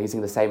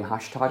 using the same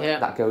hashtag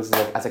that goes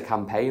as a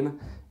campaign,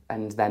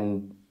 and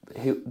then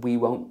we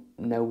won't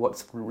know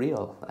what's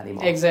real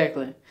anymore.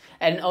 Exactly.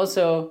 And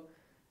also,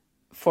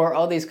 for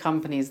all these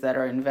companies that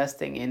are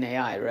investing in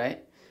AI,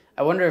 right?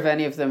 I wonder if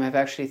any of them have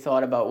actually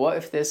thought about what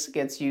if this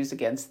gets used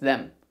against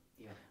them,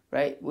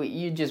 right? What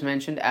you just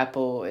mentioned,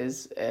 Apple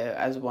is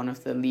as one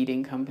of the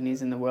leading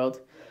companies in the world.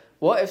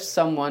 What if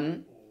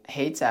someone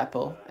hates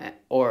Apple,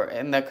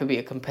 and that could be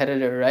a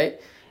competitor, right?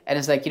 And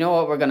it's like, you know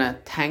what, we're going to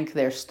tank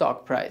their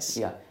stock price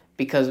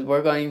because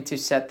we're going to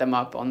set them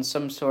up on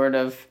some sort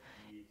of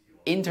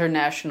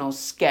international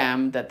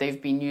scam that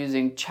they've been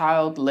using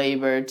child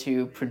labor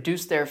to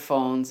produce their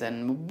phones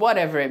and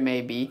whatever it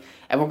may be,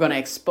 and we're going to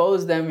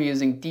expose them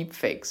using deep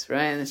fakes,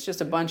 right? And it's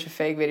just a bunch of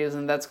fake videos,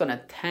 and that's going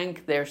to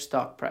tank their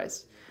stock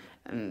price,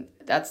 and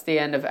that's the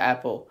end of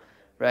Apple,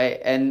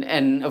 right?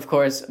 And of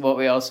course, what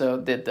we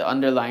also did, the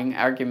underlying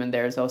argument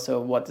there is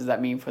also, what does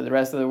that mean for the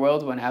rest of the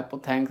world when Apple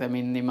tanked? I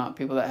mean, the amount of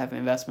people that have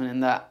investment in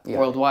that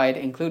worldwide,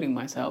 including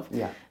myself,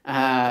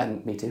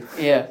 and me too,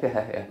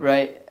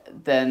 right?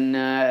 Then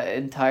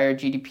entire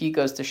GDP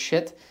goes to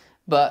shit.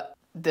 But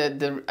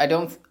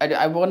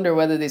I wonder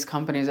whether these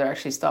companies are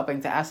actually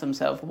stopping to ask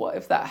themselves, what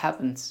if that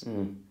happens?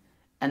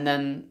 And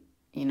then,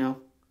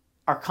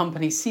 our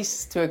company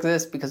ceases to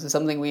exist because of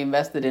something we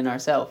invested in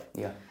ourselves.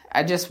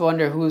 I just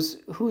wonder who's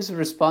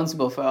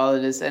responsible for all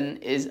of this, and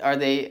are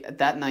they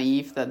that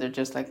naive that they're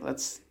just like,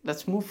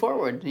 let's move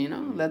forward,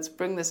 let's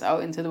bring this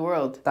out into the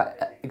world.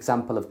 That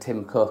example of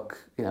Tim Cook,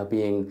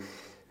 being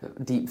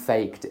deep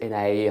faked in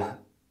a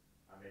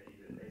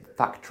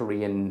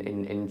factory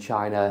in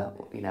China,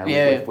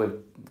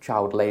 with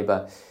child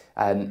labor.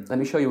 Let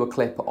me show you a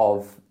clip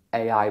of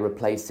AI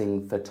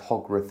replacing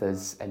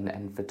photographers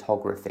and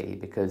photography,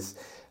 because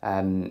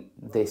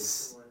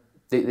this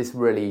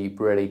really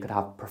could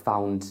have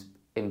profound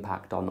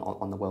impact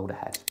on the world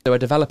ahead. So a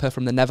developer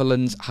from the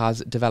Netherlands has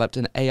developed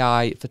an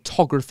AI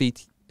photography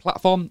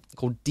platform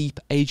called Deep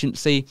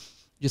Agency.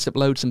 Just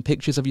upload some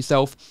pictures of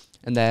yourself,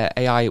 and their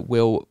AI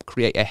will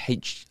create a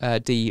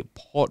HD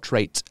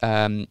portrait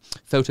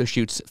photo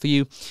shoots for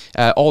you.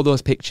 All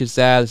those pictures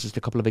there, there's just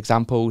a couple of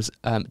examples,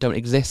 don't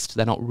exist.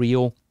 They're not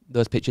real.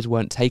 Those pictures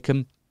weren't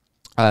taken.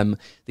 The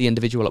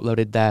individual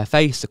uploaded their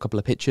face, a couple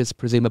of pictures,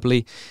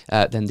 presumably.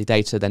 Then the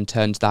data then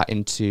turns that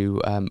into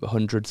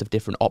hundreds of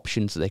different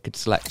options that they could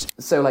select.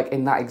 So, like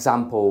in that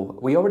example,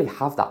 we already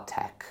have that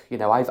tech.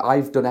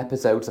 I've done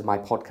episodes of my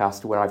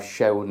podcast where I've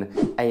shown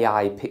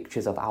AI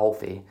pictures of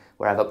Alfie,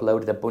 where I've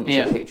uploaded a bunch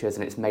of pictures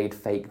and it's made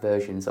fake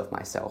versions of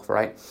myself,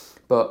 right?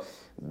 But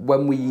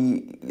when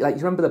you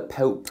remember the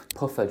Pope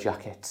puffer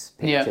jacket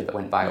picture that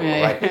went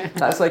viral, right?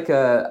 That's like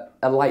a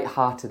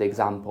light-hearted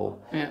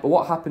example. But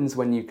what happens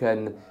when you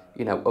can,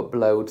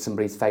 upload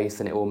somebody's face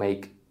and it will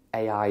make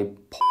AI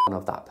porn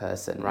of that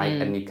person,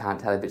 right? And you can't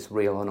tell if it's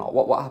real or not.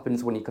 What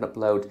happens when you can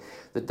upload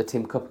the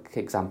Tim Cook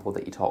example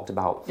that you talked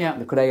about?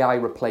 Could AI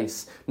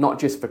replace not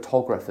just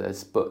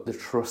photographers, but the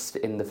trust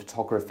in the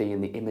photography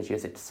and the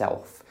images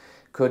itself?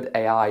 Could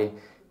AI,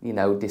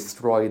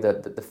 destroy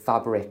the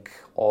fabric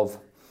of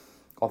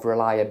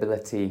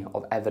reliability,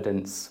 of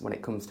evidence when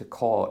it comes to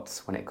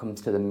courts, when it comes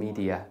to the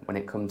media, when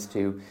it comes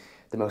to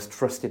the most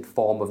trusted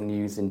form of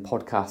news in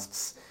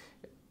podcasts?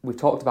 We've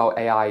talked about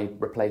AI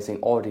replacing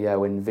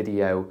audio and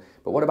video,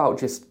 but what about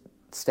just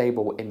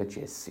stable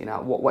images?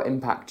 What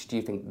impact do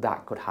you think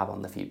that could have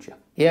on the future?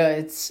 Yeah,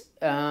 it's,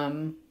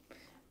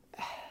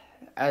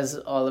 as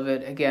all of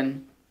it,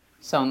 again,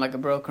 sound like a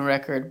broken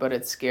record, but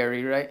it's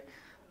scary, right?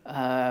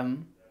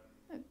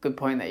 Good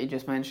point that you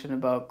just mentioned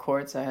about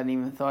courts. I hadn't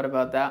even thought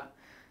about that.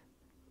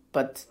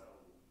 But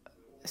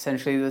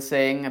essentially the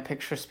saying, a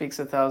picture speaks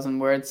 1,000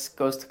 words,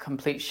 goes to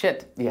complete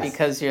shit. Yes.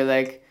 Because you're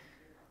like,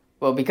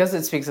 well, because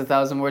it speaks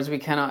 1,000 words, we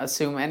cannot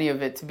assume any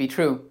of it to be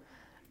true.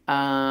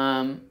 So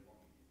now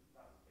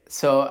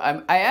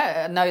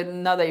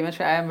that you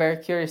mentioned, I am very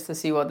curious to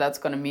see what that's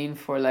going to mean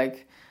for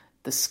like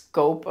the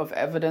scope of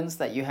evidence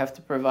that you have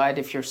to provide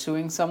if you're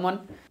suing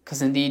someone.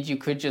 Because indeed, you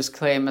could just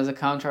claim as a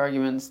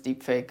counter-argument it's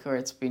deepfake or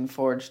it's been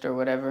forged or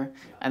whatever.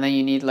 And then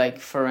you need like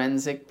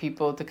forensic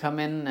people to come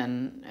in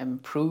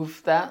and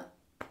prove that,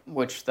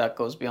 which that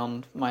goes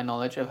beyond my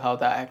knowledge of how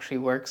that actually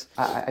works.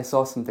 I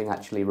saw something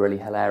actually really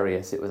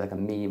hilarious. It was like a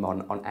meme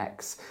on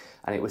X.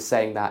 And it was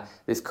saying that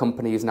this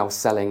company is now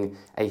selling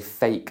a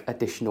fake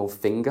additional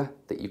finger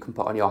that you can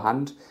put on your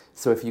hand.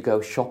 So if you go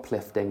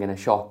shoplifting in a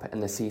shop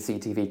and the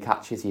CCTV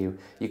catches you,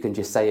 you can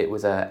just say it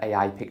was an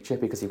AI picture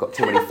because you've got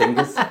too many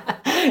fingers.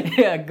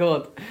 Yeah,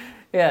 good.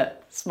 Yeah,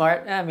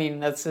 smart. I mean,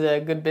 that's a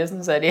good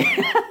business idea.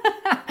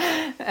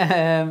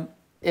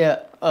 Yeah,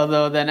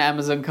 although then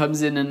Amazon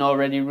comes in and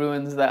already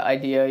ruins that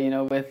idea,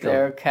 with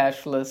their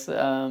cashless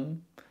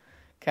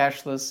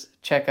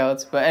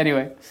checkouts. But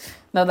anyway,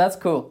 No, that's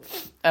cool.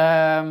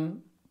 Yep.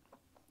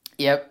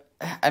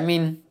 I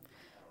mean,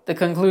 the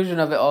conclusion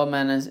of it all,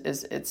 man, is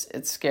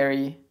it's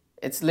scary.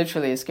 It's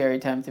literally a scary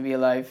time to be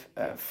alive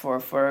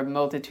for a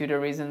multitude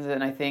of reasons.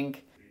 And I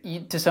think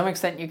to some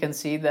extent you can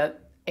see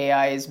that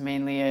AI is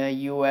mainly a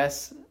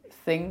US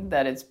thing,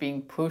 that it's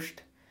being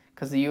pushed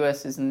because the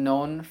US is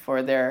known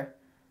for their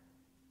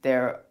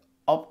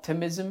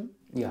optimism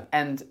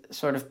and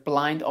sort of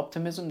blind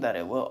optimism that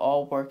it will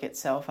all work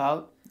itself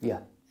out. Yeah.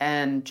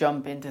 And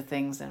jump into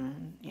things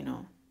and,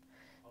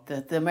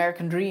 the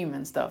American dream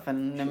and stuff.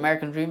 And the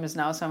American dream is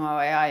now somehow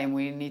AI and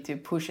we need to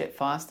push it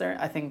faster.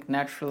 I think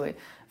naturally,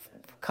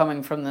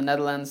 coming from the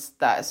Netherlands,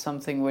 that is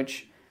something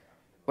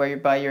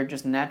whereby you're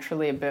just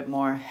naturally a bit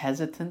more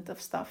hesitant of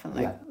stuff.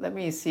 And let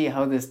me see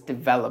how this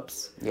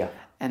develops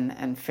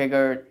and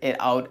figure it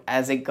out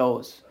as it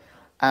goes.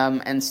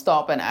 And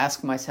stop and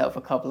ask myself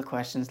a couple of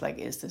questions like,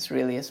 is this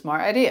really a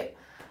smart idea?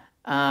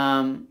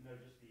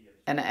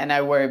 And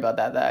I worry about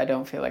that I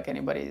don't feel like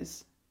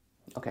anybody's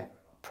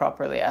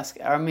properly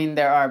asking. I mean,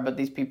 there are, but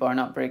these people are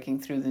not breaking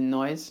through the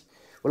noise.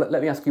 Well,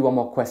 let me ask you one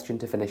more question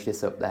to finish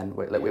this up then.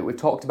 We've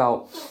talked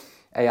about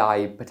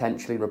AI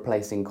potentially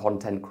replacing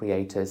content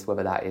creators,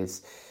 whether that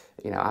is,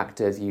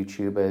 actors,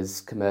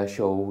 YouTubers,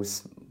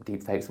 commercials,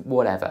 deepfakes,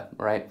 whatever,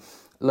 right?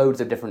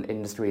 Loads of different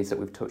industries that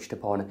we've touched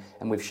upon,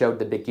 and we've showed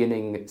the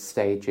beginning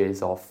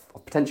stages of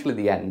potentially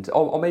the end,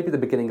 or maybe the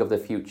beginning of the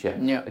future.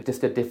 Yeah.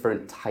 Just a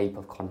different type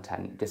of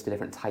content, just a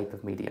different type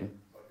of medium.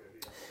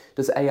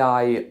 Does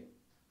AI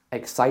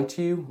excite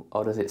you,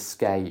 or does it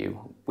scare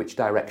you? Which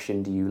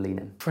direction do you lean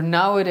in? For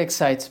now, it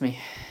excites me.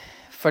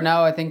 For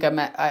now, I think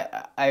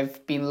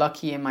I've been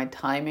lucky in my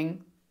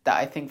timing that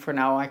I think for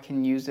now I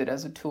can use it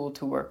as a tool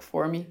to work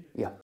for me.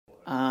 Yeah.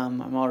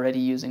 I'm already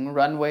using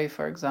Runway,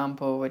 for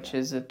example, which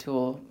is a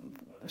tool,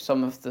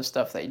 some of the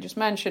stuff that you just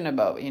mentioned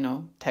about,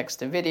 text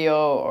to video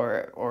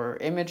or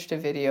image to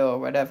video or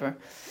whatever.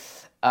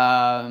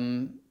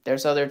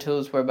 There's other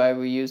tools whereby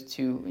we use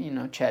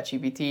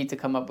ChatGPT to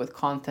come up with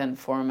content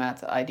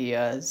format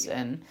ideas.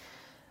 And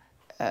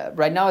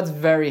right now it's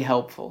very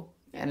helpful.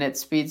 And it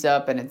speeds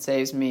up and it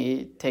saves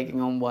me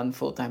taking on one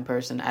full-time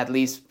person, at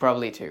least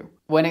probably two.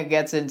 When it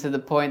gets into the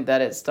point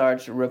that it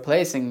starts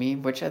replacing me,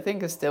 which I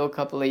think is still a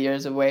couple of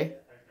years away,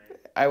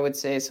 I would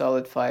say a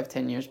solid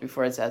 5-10 years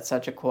before it's at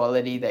such a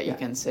quality that you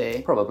can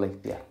say... Probably,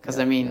 yeah. Because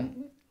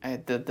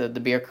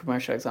the beer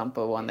commercial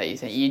example one that you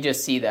say, you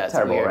just see that.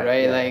 Terrible, it's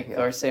weird, right?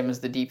 Yeah, Or same as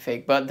the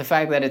deepfake. But the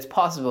fact that it's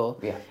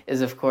possible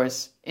is, of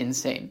course,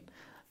 insane.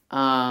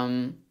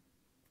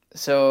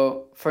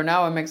 So for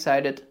now, I'm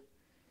excited.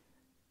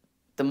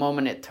 The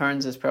moment it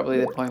turns is probably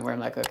the point where I'm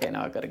like, okay,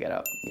 now I've got to get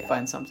out,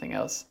 find something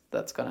else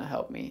that's going to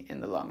help me in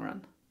the long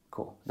run.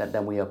 Cool.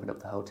 Then we open up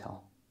the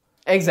hotel.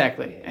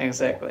 Exactly.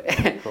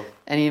 Cool.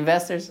 Any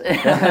investors?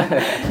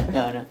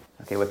 No.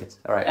 Okay, wicked.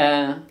 All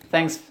right.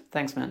 Thanks,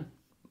 man.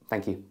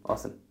 Thank you.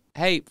 Awesome.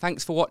 Hey,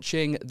 thanks for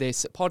watching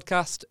this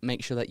podcast.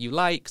 Make sure that you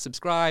like,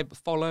 subscribe,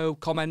 follow,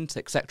 comment,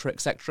 etc.,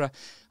 etc.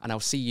 And I'll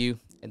see you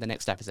in the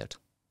next episode.